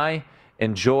he and I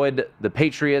enjoyed the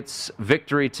Patriots'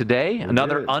 victory today.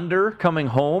 Another under coming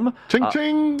home. Ching,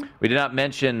 ching. We did not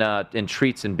mention in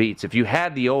treats and beats. If you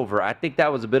had the over, I think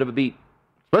that was a bit of a beat.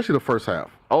 Especially the first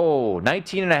half. Oh,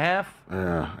 19.5.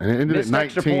 Yeah, and it ended at 19.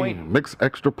 Extra point. Mixed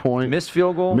extra point. Missed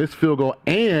field goal. Missed field goal,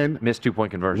 and missed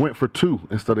 2-point conversion. Went for 2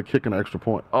 instead of kicking an extra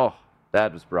point. Oh,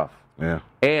 that was rough. Yeah.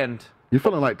 And you're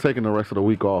feeling like taking the rest of the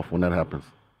week off when that happens.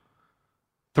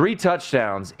 3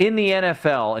 touchdowns in the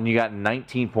NFL, and you got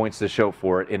 19 points to show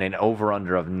for it in an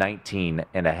over-under of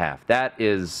 19.5. That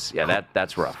is,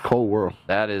 that's rough. Cold world.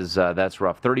 That's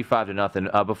rough.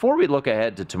 35-0. Before we look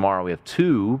ahead to tomorrow, we have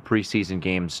 2 preseason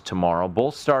games tomorrow,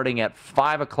 both starting at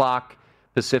 5 o'clock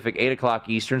Pacific, 8 o'clock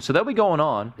Eastern. So they'll be going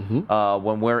on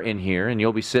when we're in here, and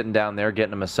you'll be sitting down there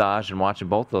getting a massage and watching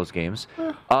both those games.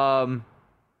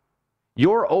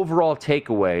 Your overall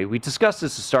takeaway, we discussed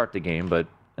this to start the game, but,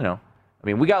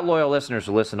 we got loyal listeners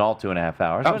who listen all 2.5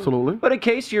 hours. Absolutely. But in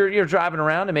case you're driving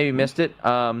around and maybe missed it,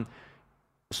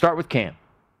 start with Cam.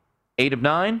 8 of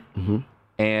 9,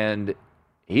 and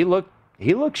he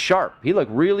looked sharp. He looked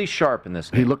really sharp in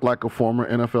this game. He looked like a former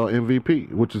NFL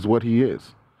MVP, which is what he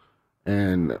is.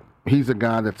 And he's a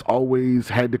guy that's always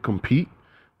had to compete,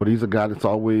 but he's a guy that's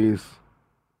always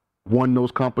won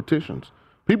those competitions.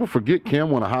 People forget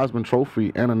Cam won a Heisman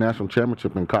Trophy and a national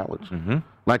championship in college.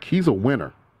 Like, he's a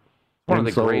winner. One of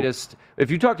the greatest.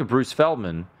 If you talk to Bruce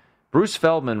Feldman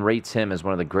rates him as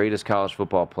one of the greatest college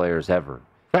football players ever.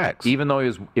 Facts. Even though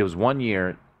it was 1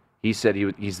 year, he said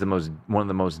he's one of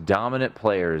the most dominant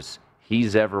players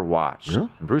he's ever watched. Yeah.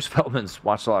 And Bruce Feldman's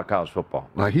watched a lot of college football.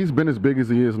 Like, he's been as big as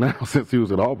he is now since he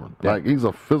was at Auburn. Yeah. Like, he's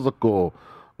a physical,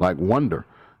 wonder.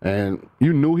 And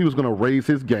you knew he was going to raise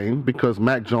his game because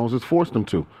Mac Jones has forced him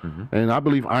to. And I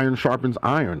believe iron sharpens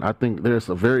iron. I think there's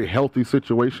a very healthy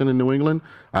situation in New England.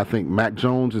 I think Mac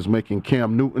Jones is making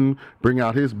Cam Newton bring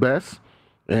out his best.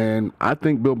 And I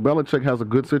think Bill Belichick has a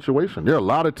good situation. There are a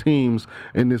lot of teams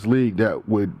in this league that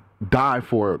would die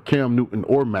for Cam Newton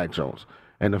or Mac Jones.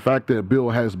 And the fact that Bill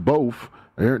has both,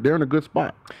 they're in a good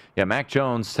spot. Yeah, Mac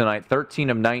Jones tonight, 13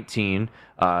 of 19.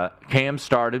 Cam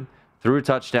started, threw a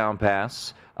touchdown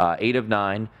pass. 8 of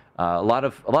 9, a lot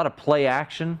of play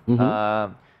action,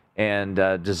 and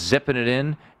just zipping it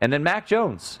in. And then Mac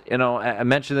Jones, I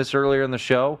mentioned this earlier in the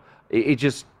show. He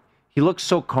looks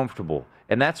so comfortable,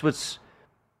 and that's what's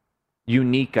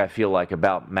unique, I feel like,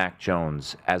 about Mac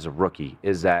Jones as a rookie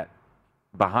is that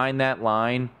behind that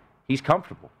line, he's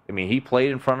comfortable. I mean, he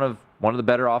played in front of one of the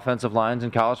better offensive lines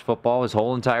in college football his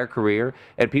whole entire career,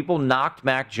 and people knocked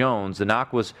Mac Jones. The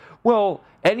knock was, well,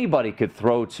 anybody could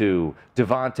throw to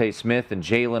Devontae Smith and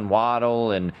Jalen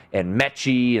Waddle and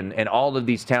Mechie and all of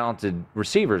these talented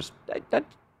receivers. That's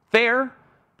fair,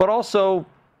 but also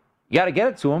you got to get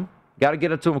it to them. Got to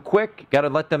get it to them quick. Got to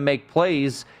let them make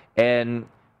plays. And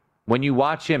when you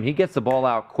watch him, he gets the ball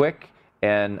out quick.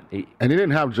 And he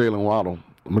didn't have Jalen Waddle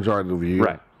the majority of the year.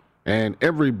 Right. And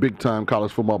every big-time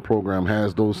college football program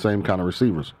has those same kind of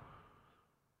receivers.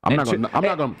 I'm not going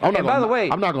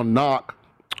to knock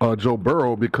Joe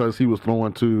Burrow because he was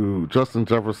throwing to Justin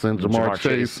Jefferson, Jamar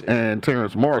Chase, and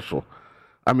Terrence Marshall.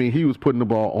 I mean, he was putting the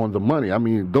ball on the money. I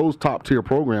mean, those top-tier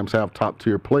programs have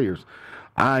top-tier players.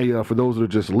 For those that are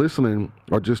just listening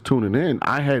or just tuning in,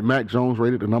 I had Mac Jones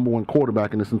rated the #1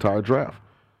 quarterback in this entire draft.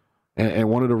 And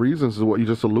one of the reasons is what you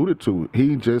just alluded to.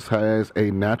 He just has a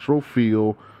natural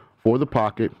feel for the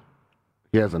pocket.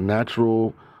 He has a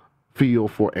natural feel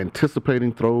for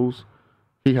anticipating throws.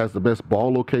 He has the best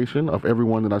ball location of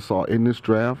everyone that I saw in this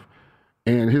draft.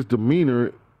 And his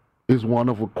demeanor is one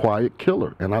of a quiet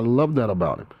killer. And I love that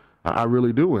about him. I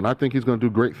really do. And I think he's going to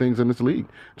do great things in this league.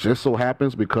 Just so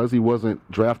happens because he wasn't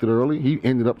drafted early, he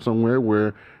ended up somewhere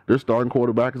where their starting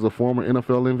quarterback is a former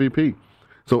NFL MVP.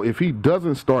 So if he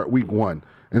doesn't start week 1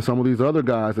 and some of these other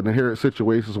guys that inherit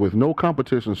situations with no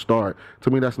competition start,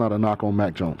 to me that's not a knock on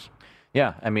Mac Jones.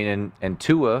 Yeah, I mean, and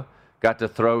Tua got to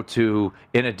throw to,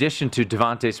 in addition to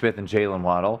Devontae Smith and Jalen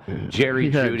Waddle,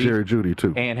 Jerry Jeudy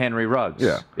too, and Henry Ruggs.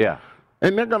 Yeah.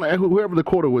 And they're gonna, whoever the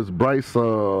quarter was, Bryce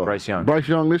Young. Bryce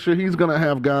Young this year, he's gonna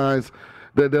have guys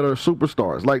that are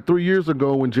superstars. Like 3 years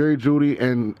ago when Jerry Jeudy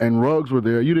and Ruggs were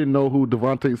there, you didn't know who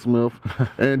Devontae Smith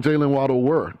and Jalen Waddle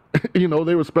were. They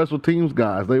were special teams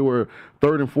guys. They were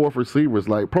 3rd and 4th receivers.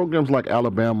 Like programs like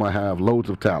Alabama have loads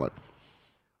of talent.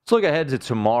 Let's look ahead to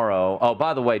tomorrow. Oh,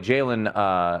 by the way, Jalen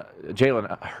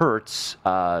Hurts,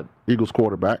 Eagles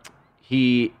quarterback.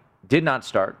 He did not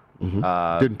start.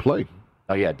 Didn't play.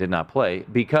 Oh yeah, did not play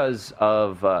because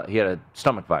of he had a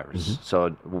stomach virus.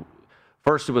 So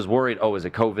first it was worried, is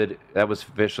it COVID? That was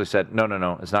officially said, no,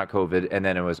 it's not COVID. And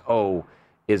then it was,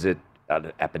 is it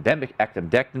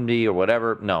appendectomy or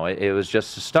whatever. No, it was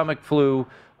just a stomach flu.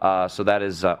 So that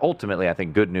is ultimately, I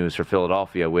think, good news for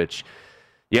Philadelphia, which,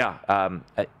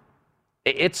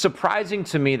 it's surprising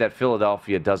to me that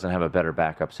Philadelphia doesn't have a better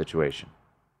backup situation.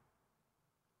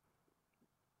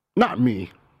 Not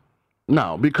me.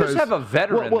 No, because just have a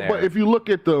veteran there. But if you look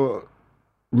at the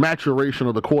maturation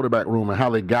of the quarterback room and how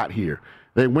they got here,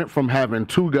 they went from having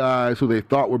two guys who they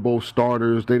thought were both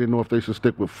starters. They didn't know if they should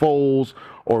stick with Foles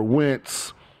or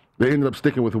Wentz. They ended up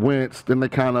sticking with Wentz. Then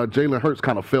Jalen Hurts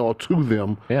kind of fell to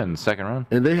them. Yeah, in the second round.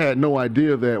 And they had no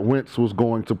idea that Wentz was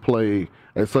going to play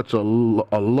at such a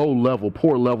low level,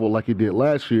 poor level like he did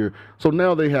last year. So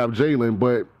now they have Jalen,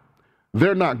 but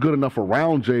they're not good enough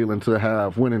around Jalen to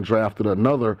have went and drafted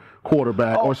another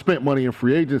quarterback or spent money in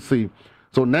free agency.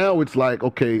 So now it's like,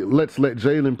 okay, let's let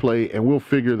Jalen play, and we'll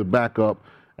figure the backup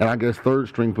and I guess third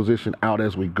string position out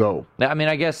as we go. I mean,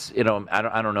 I guess, I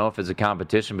don't know if it's a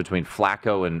competition between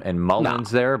Flacco and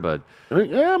Mullins there, but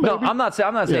yeah, maybe. No, I'm not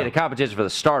saying a competition for the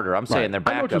starter. I'm saying their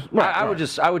backup.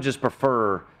 I would just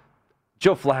prefer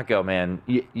Joe Flacco, man.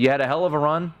 You had a hell of a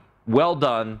run. Well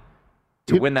done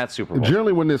to win that Super Bowl.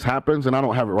 Generally, when this happens, and I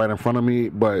don't have it right in front of me,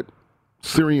 but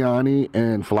Sirianni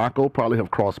and Flacco probably have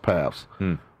crossed paths.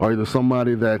 Or either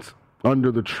somebody that's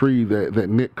under the tree that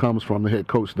Nick comes from, the head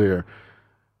coach there,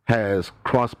 has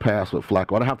crossed paths with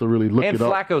Flacco. I'd have to really look it up.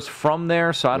 And Flacco's from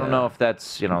there, so I don't know if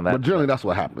that's, that. But generally, that's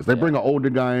what happens. They bring an older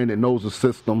guy in that knows the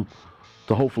system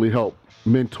to hopefully help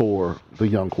mentor the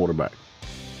young quarterback.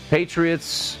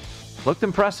 Patriots looked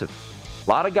impressive. A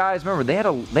lot of guys, remember,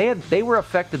 they were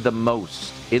affected the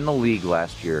most in the league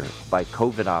last year by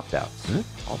COVID opt-outs.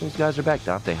 All those guys are back.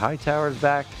 Dante Hightower's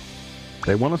back.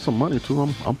 They wanted some money, too.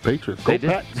 I'm Patriots. Go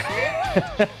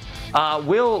Pats.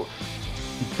 We'll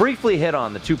briefly hit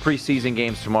on the two preseason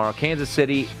games tomorrow. Kansas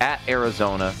City at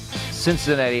Arizona,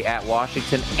 Cincinnati at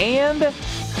Washington, and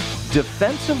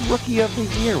Defensive Rookie of the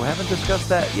Year. We haven't discussed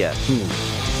that yet.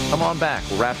 Come on back.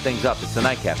 We'll wrap things up. It's the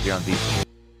Nightcap here on VSiN.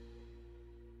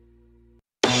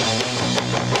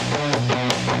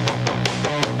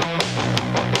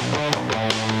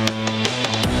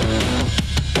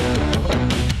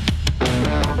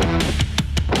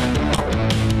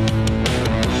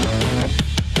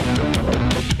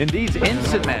 Indeed's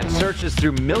Instant Match searches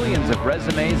through millions of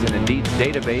resumes in Indeed's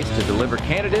database to deliver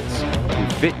candidates who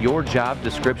fit your job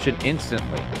description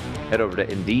instantly. Head over to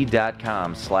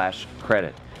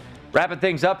Indeed.com/credit. Wrapping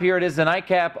things up here, it is the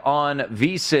Nightcap on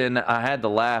VSiN. I had to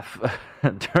laugh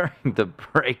during the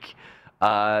break.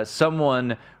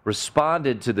 Someone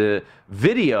responded to the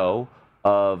video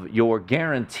of your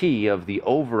guarantee of the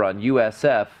over on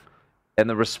USF. And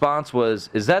the response was,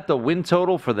 is that the win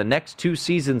total for the next two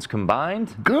seasons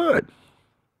combined? Good.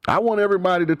 I want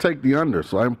everybody to take the under,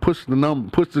 so I can push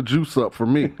the juice up for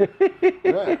me.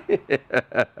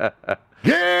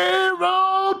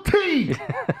 Guaranteed.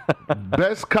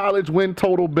 Best college win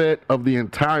total bet of the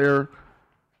entire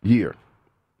year.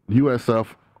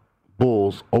 USF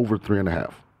Bulls over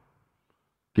 3.5.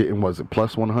 Getting, was it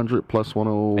plus 100, plus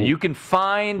 100? And you can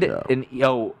find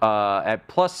at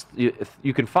plus.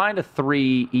 You can find a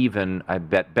 3 even. I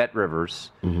bet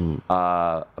Rivers.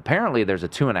 Apparently, there's a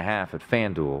 2.5 at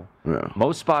FanDuel. Yeah.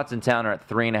 Most spots in town are at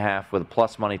 3.5 with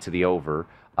plus money to the over.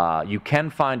 You can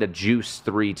find a juice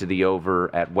 3 to the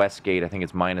over at Westgate. I think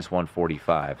it's minus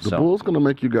 145. The Bulls going to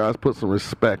make you guys put some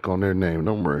respect on their name.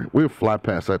 Don't worry. We'll fly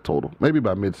past that total. Maybe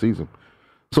by midseason.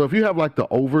 So if you have like the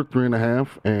over 3.5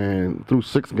 and through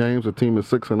 6 games, the team is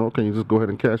 6-0, can you just go ahead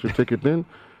and cash your ticket then?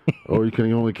 Or you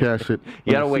can only cash it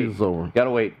when the season's over? You got to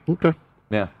wait. Okay.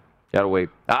 Yeah. Got to wait.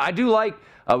 I do like,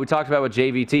 we talked about with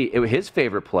JVT, his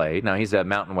favorite play, now he's a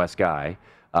Mountain West guy,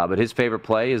 but his favorite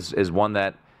play is one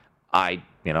that I,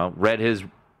 read his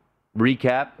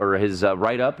recap or his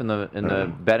write-up in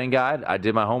the betting guide. I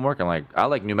did my homework. I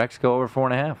like New Mexico over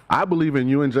 4.5. I believe in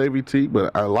you and JVT,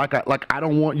 but I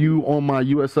don't want you on my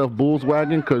USF Bulls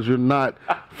wagon because you're not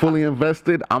fully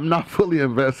invested. I'm not fully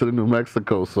invested in New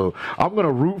Mexico, so I'm gonna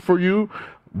root for you,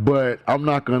 but I'm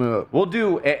not gonna. We'll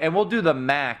do the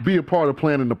MAC. Be a part of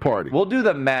planning the party. We'll do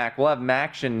the MAC. We'll have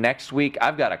MACtion next week.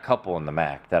 I've got a couple in the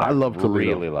MAC that I love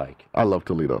Toledo. Really like. I love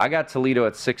Toledo. I got Toledo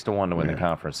at 6-1 to win the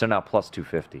conference. They're now plus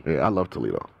 250. Yeah, I love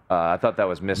Toledo. I thought that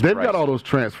was mispriced. They've got all those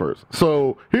transfers.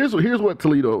 So here's what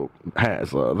Toledo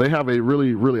has. They have a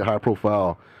really, really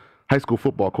high-profile high school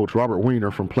football coach, Robert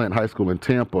Weiner from Plant High School in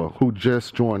Tampa, who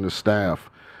just joined the staff,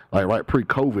 right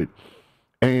pre-COVID.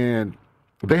 And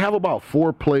they have about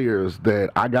 4 players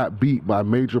that I got beat by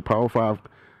major Power 5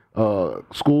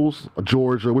 schools,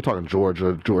 Georgia, we're talking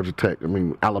Georgia Tech,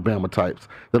 Alabama types,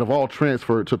 that have all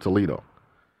transferred to Toledo.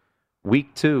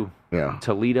 Week 2, Yeah.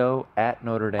 Toledo at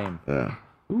Notre Dame. Yeah.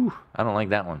 Ooh, I don't like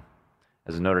that one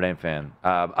as a Notre Dame fan.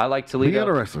 I like Toledo. Be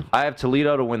interesting. I have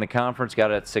Toledo to win the conference.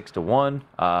 Got it at 6-1.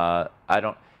 I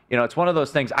don't. It's one of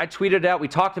those things. I tweeted it out. We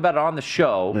talked about it on the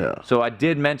show. Yeah. So I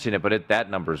did mention it, but that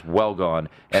number's well gone.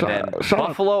 And then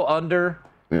Buffalo under.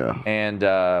 Yeah. And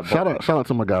shout out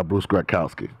to my guy Bruce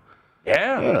Gradkowski.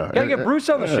 Yeah. Gotta get Bruce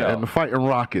on the show. And the Fighting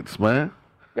Rockets, man.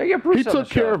 Gotta get Bruce on the show. He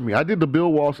took care of me. I did the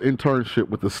Bill Walsh internship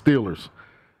with the Steelers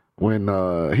when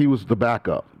he was the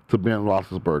backup to Ben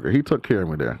Roethlisberger. He took care of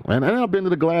me there. And I've been to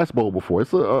the Glass Bowl before.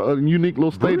 It's a unique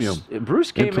little stadium.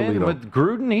 Bruce came in with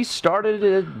Gruden. He started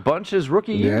a bunch his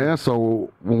rookie year. Yeah,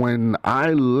 so when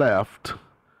I left,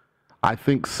 I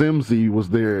think Simsy was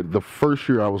there the first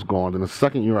year I was gone. And the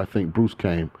second year, I think Bruce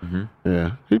came. Mm-hmm.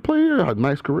 Yeah. He played here. Had a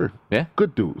nice career. Yeah.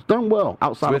 Good dude. He's done well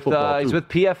outside of football, He's with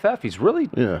PFF. He's really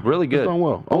good. He's done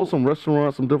well. Oh, some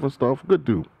restaurants, some different stuff. Good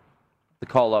dude. To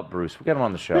call up Bruce. We got him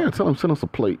on the show. Yeah, tell him send us a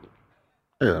plate.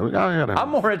 Yeah, I'm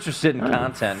more interested in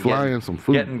content. Flying some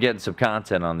food. Getting some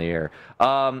content on the air.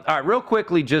 All right, real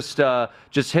quickly, just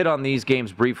hit on these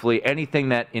games briefly. Anything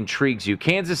that intrigues you?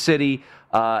 Kansas City,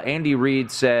 Andy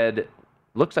Reid said,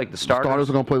 looks like the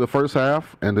starters are going to play the first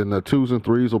half, and then the 2s and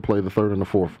 3s will play the 3rd and the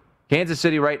 4th. Kansas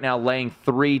City right now laying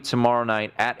 3 tomorrow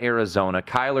night at Arizona.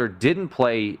 Kyler didn't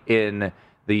play in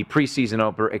the preseason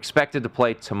opener, expected to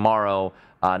play tomorrow.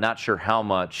 Not sure how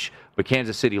much, but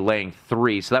Kansas City laying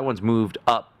 3. So that one's moved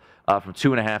up from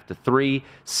 2.5 to 3.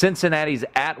 Cincinnati's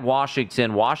at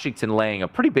Washington. Washington laying a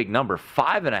pretty big number,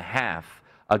 5.5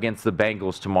 against the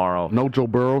Bengals tomorrow. No Joe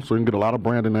Burrow, so you can get a lot of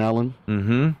Brandon Allen.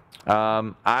 Mm-hmm.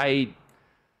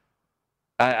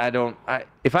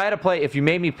 If I had to play, if you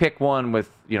made me pick one with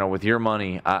your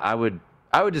money, I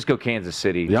would just go Kansas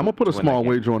City. Yeah, I'm going to put a small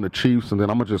wager on the Chiefs, and then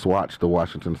I'm going to just watch the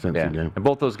Washington-Cincy game. And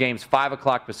both those games, 5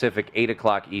 o'clock Pacific, 8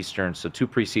 o'clock Eastern, so 2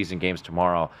 preseason games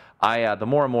tomorrow. The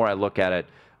more and more I look at it,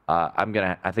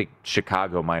 I think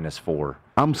Chicago -4.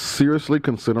 I'm seriously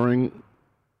considering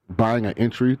buying an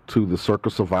entry to the Circa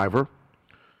Survivor.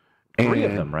 3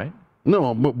 of them, right?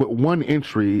 No, but one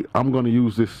entry, I'm going to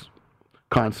use this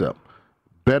concept.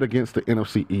 Bet against the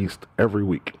NFC East every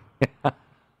week.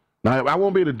 Now, I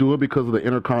won't be able to do it because of the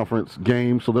interconference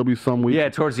game, so there'll be some weeks. Yeah,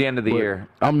 towards the end of the year.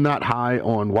 I'm not high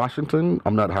on Washington.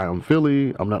 I'm not high on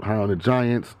Philly. I'm not high on the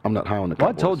Giants. I'm not high on the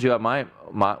Cowboys. Well, I told you,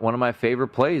 one of my favorite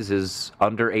plays is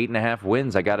under 8.5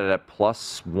 wins. I got it at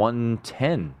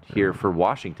 +110 here for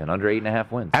Washington, under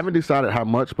 8.5 wins. I haven't decided how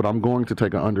much, but I'm going to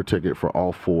take an under ticket for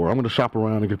all 4. I'm going to shop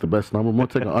around and get the best number. I'm going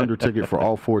to take an under ticket for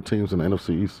all 4 teams in the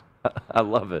NFC East. I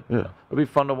love it. Yeah. It'll be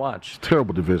fun to watch.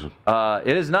 Terrible division.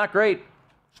 It is not great.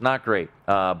 It's not great,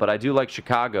 but I do like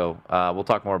Chicago. We'll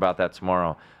talk more about that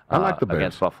tomorrow. I like the Bears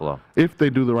against Buffalo. If they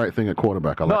do the right thing at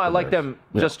quarterback, I like them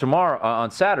just tomorrow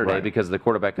on Saturday because of the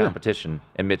quarterback competition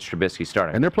and Mitch Trubisky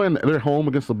starting. And they're home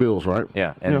against the Bills, right?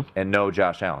 Yeah, and no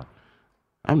Josh Allen.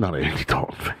 I'm not an Andy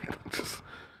Dalton fan.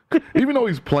 Even though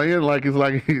he's playing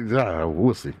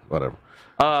we'll see, whatever.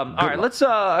 All right, let's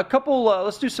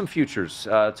do some futures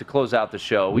to close out the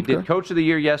show. We did Coach of the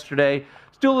Year yesterday.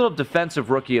 Let's do a little Defensive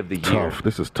Rookie of the Year. Tough.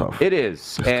 This is tough. It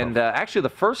is. Actually, the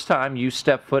first time you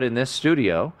stepped foot in this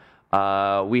studio,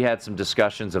 we had some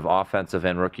discussions of offensive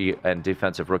and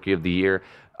defensive rookie of the year.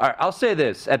 All right, I'll say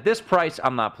this. At this price,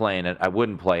 I'm not playing it. I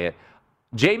wouldn't play it.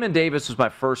 Jamin Davis was my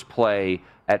first play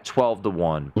at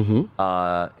 12-1,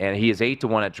 and he is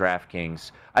 8-1 at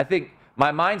DraftKings. I think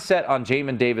my mindset on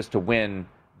Jamin Davis to win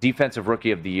defensive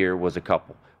rookie of the year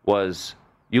was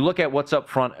you look at what's up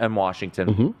front in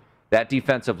Washington, that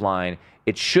defensive line,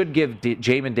 it should give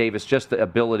Jamin Davis just the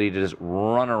ability to just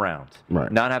run around,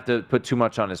 not have to put too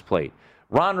much on his plate.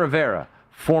 Ron Rivera,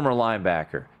 former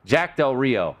linebacker. Jack Del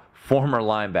Rio, former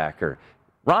linebacker.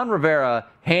 Ron Rivera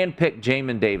handpicked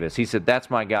Jamin Davis. He said, that's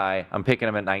my guy. I'm picking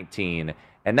him at 19.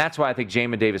 And that's why I think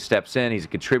Jamin Davis steps in. He's a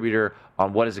contributor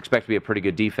on what is expected to be a pretty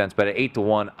good defense. But at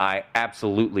 8-1, I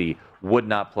absolutely would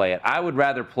not play it. I would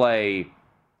rather play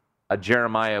a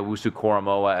Jeremiah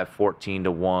Owusu-Koramoah at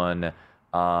 14-1.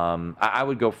 I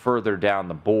would go further down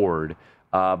the board.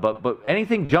 But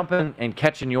anything jumping and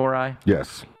catching your eye?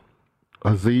 Yes.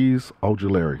 Azeez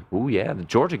Ojulari. Ooh, yeah, the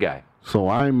Georgia guy. So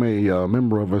I'm a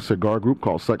member of a cigar group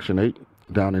called Section 8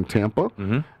 down in Tampa,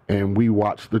 and we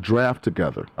watch the draft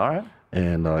together. All right.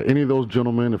 And any of those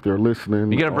gentlemen, if they're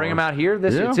listening. You going to bring them out here?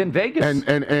 It's in Vegas.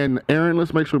 And Aaron,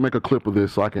 let's make sure we make a clip of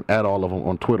this so I can add all of them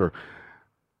on Twitter.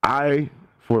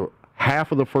 For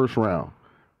half of the first round,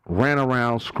 ran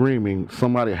around screaming,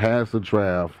 somebody has the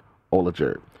draft, Ola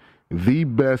Jarrett. The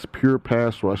best pure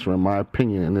pass rusher, in my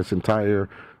opinion, in this entire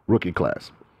rookie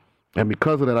class. And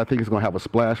because of that, I think he's going to have a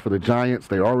splash for the Giants.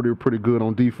 They already are pretty good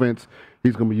on defense.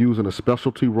 He's going to be used in a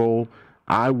specialty role.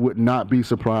 I would not be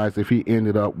surprised if he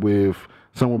ended up with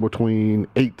somewhere between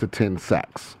 8 to 10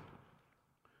 sacks.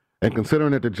 And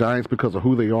considering that the Giants, because of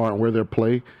who they are and where they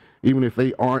play, even if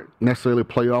they aren't necessarily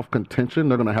playoff contention,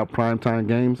 they're going to have primetime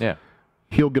games. Yeah.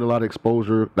 He'll get a lot of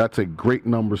exposure. That's a great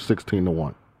number,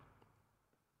 16-1.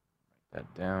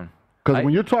 That down. Because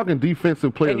when you're talking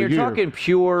defensive player of the year, and you're talking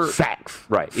pure sacks.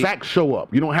 Right. Sacks show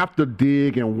up. You don't have to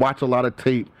dig and watch a lot of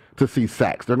tape to see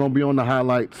sacks. They're going to be on the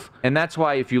highlights. And that's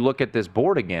why if you look at this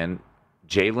board again,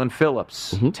 Jalen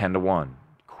Phillips, 10-1.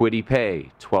 Kwity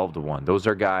Paye, 12-1. Those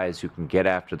are guys who can get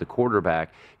after the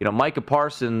quarterback. You know, Micah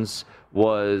Parsons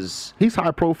was... He's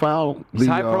high profile. He's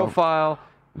high profile.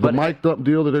 The mic'd up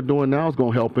deal that they're doing now is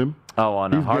going to help him. Oh,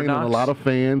 on He's Hard Knocks? gaining a lot of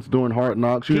fans doing Hard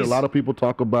Knocks. You hear a lot of people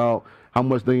talk about how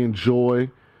much they enjoy,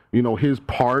 his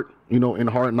part, in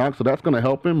Hard Knocks. So that's going to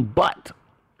help him. But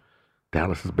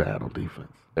Dallas is bad on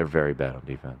defense. They're very bad on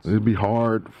defense. It'd be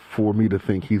hard for me to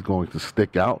think he's going to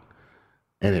stick out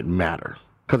and it matter.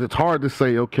 Because it's hard to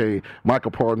say, okay,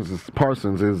 Michael Parsons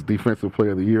is Defensive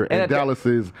Player of the Year, and Dallas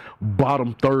is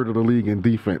bottom third of the league in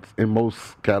defense in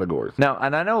most categories. Now,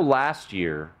 and I know last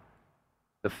year,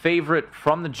 the favorite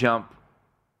from the jump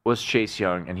was Chase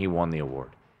Young, and he won the award.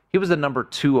 He was the number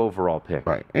 2 overall pick.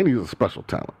 Right, and he's a special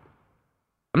talent.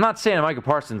 I'm not saying Micah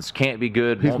Parsons can't be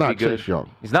good, won't be good. Chase Young.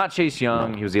 He's not Chase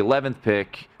Young. No. He was the 11th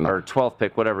pick, or 12th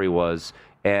pick, whatever he was.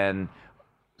 And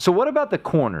so what about the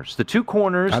corners? The 2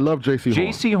 corners. I love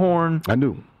J.C. Horn. I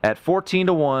knew. At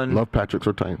 14-1. Love Patrick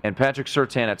Surtain. And Patrick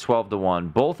Surtain at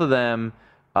 12-1. Both of them,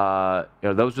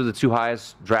 those are the 2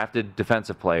 highest drafted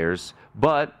defensive players.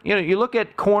 But, you look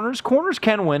at corners. Corners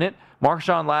can win it.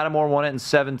 Marshawn Lattimore won it in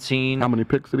 17. How many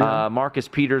picks did he have? Marcus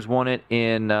Peters won it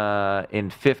in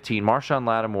 15. Marshawn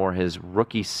Lattimore, his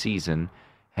rookie season,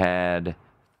 had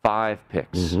 5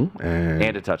 picks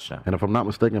and a touchdown. And if I'm not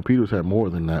mistaken, Peters had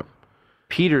more than that.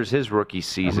 Peters, his rookie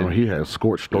season, he had a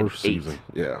scorched earth season.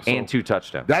 Yeah, and 2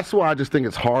 touchdowns. That's why I just think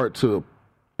it's hard to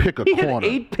pick a corner. He had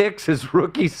 8 picks his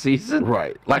rookie season.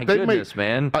 Right. Like my goodness,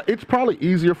 man. It's probably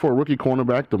easier for a rookie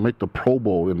cornerback to make the Pro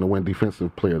Bowl than to win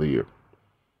Defensive Player of the Year.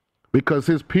 Because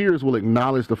his peers will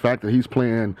acknowledge the fact that he's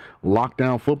playing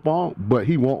lockdown football, but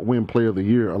he won't win Player of the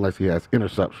Year unless he has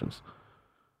interceptions.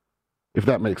 If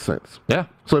that makes sense. Yeah.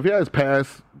 So if he has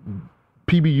pass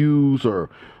PBUs or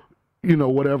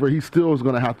whatever, he still is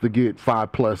going to have to get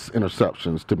 5+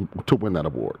 interceptions to win that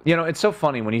award. It's so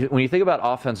funny when you think about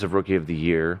Offensive Rookie of the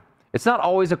Year. It's not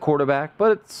always a quarterback,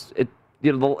 but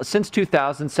since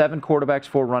 2000, 7 quarterbacks,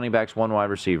 4 running backs, 1 wide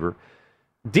receiver.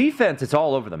 Defense, it's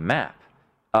all over the map.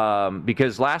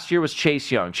 Because last year was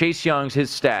Chase Young. Chase Young's his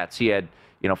stats. He had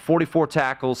 44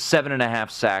 tackles,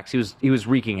 7.5 sacks. He was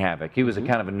wreaking havoc. He was a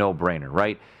kind of a no-brainer,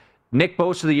 right? Nick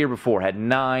Bosa the year before had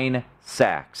 9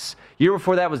 sacks. Year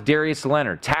before that was Darius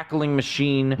Leonard, tackling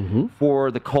machine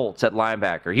for the Colts at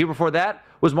linebacker. Year before that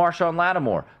was Marshawn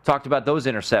Lattimore. Talked about those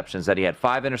interceptions, that he had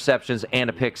 5 interceptions and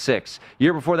a pick 6.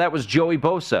 Year before that was Joey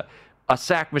Bosa, a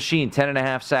sack machine,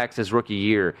 10.5 sacks his rookie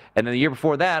year. And then the year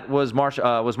before that was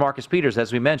Marcus Peters,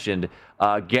 as we mentioned,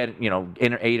 8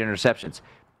 interceptions.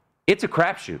 It's a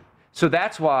crapshoot. So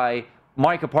that's why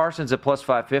Micah Parsons at plus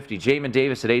 550, Jamin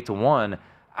Davis at 8-1.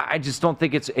 I just don't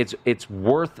think it's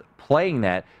worth playing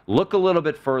that. Look a little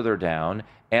bit further down,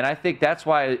 and I think that's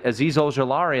why Azeez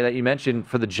Ojulari that you mentioned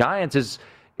for the Giants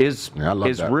is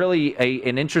really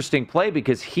an interesting play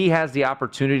because he has the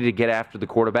opportunity to get after the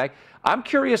quarterback. I'm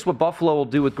curious what Buffalo will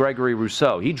do with Gregory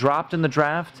Rousseau. He dropped in the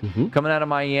draft coming out of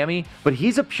Miami, but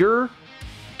he's a pure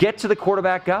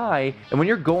get-to-the-quarterback guy. And when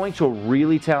you're going to a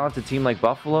really talented team like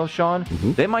Buffalo, Sean,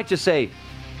 they might just say,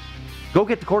 go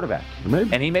get the quarterback. Maybe.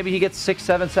 And maybe he gets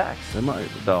 6-7 sacks. They might.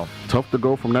 So tough to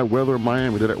go from that weather in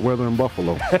Miami to that weather in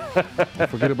Buffalo. Don't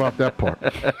forget about that part.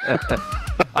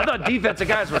 I thought defensive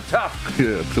guys were tough.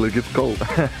 Yeah, until it gets cold.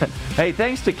 Hey,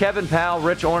 thanks to Kevin Powell,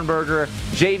 Rich Ornberger,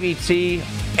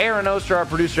 JVT, Aaron Oster, our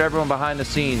producer, everyone behind the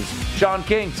scenes. Sean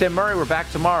King, Tim Murray. We're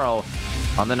back tomorrow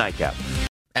on the Nightcap.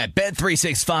 At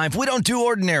Bet365, we don't do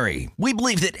ordinary. We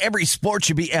believe that every sport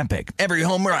should be epic. Every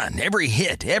home run, every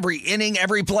hit, every inning,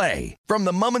 every play. From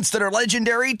the moments that are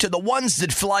legendary to the ones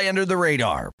that fly under the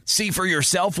radar. See for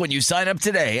yourself when you sign up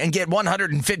today and get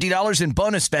 $150 in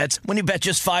bonus bets when you bet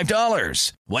just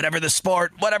 $5. Whatever the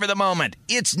sport, whatever the moment,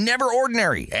 it's never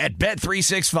ordinary at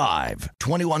Bet365.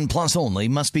 21 plus only.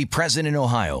 Must be present in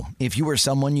Ohio. If you or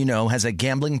someone you know has a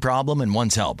gambling problem and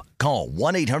wants help, call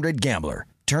 1-800-GAMBLER.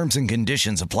 Terms and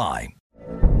conditions apply.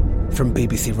 From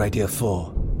BBC Radio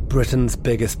 4, Britain's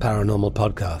biggest paranormal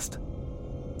podcast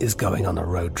is going on a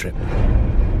road trip.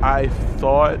 I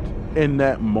thought in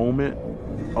that moment,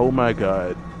 oh my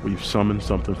God, we've summoned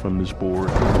something from this board.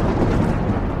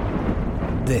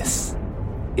 This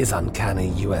is Uncanny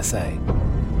USA.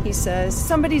 He says,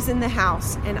 somebody's in the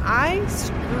house, and I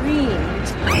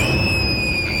screamed.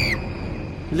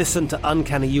 Listen to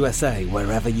Uncanny USA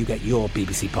wherever you get your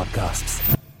BBC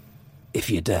podcasts, if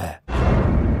you dare.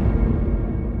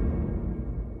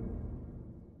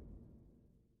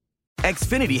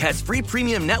 Xfinity has free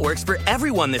premium networks for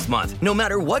everyone this month, no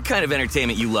matter what kind of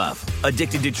entertainment you love.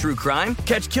 Addicted to true crime?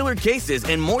 Catch killer cases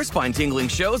and more spine-tingling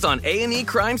shows on A&E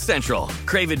Crime Central.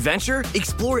 Crave adventure?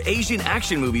 Explore Asian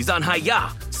action movies on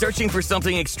Hi-YAH. Searching for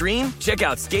something extreme? Check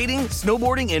out skating,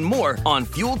 snowboarding, and more on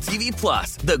Fuel TV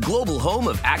Plus, the global home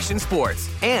of action sports.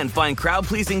 And find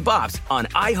crowd-pleasing bops on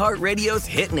iHeartRadio's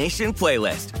Hit Nation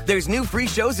playlist. There's new free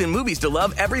shows and movies to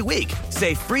love every week.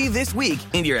 Say free this week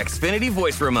in your Xfinity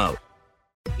voice remote.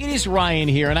 It is Ryan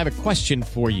here, and I have a question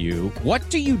for you. What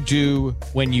do you do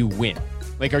when you win?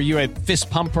 Like, are you a fist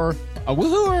pumper, a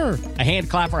woo-hooer, a hand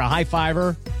clapper, a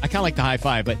high-fiver? I kind of like the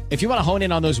high-five, but if you want to hone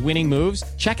in on those winning moves,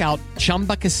 check out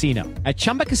Chumba Casino. At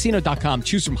ChumbaCasino.com,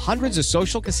 choose from hundreds of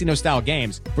social casino-style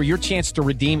games for your chance to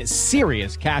redeem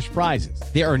serious cash prizes.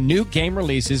 There are new game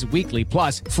releases weekly,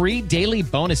 plus free daily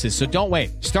bonuses, so don't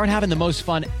wait. Start having the most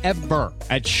fun ever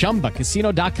at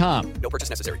ChumbaCasino.com. No purchase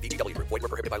necessary. VGW Group. Void where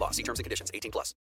prohibited by law. See terms and conditions. 18+.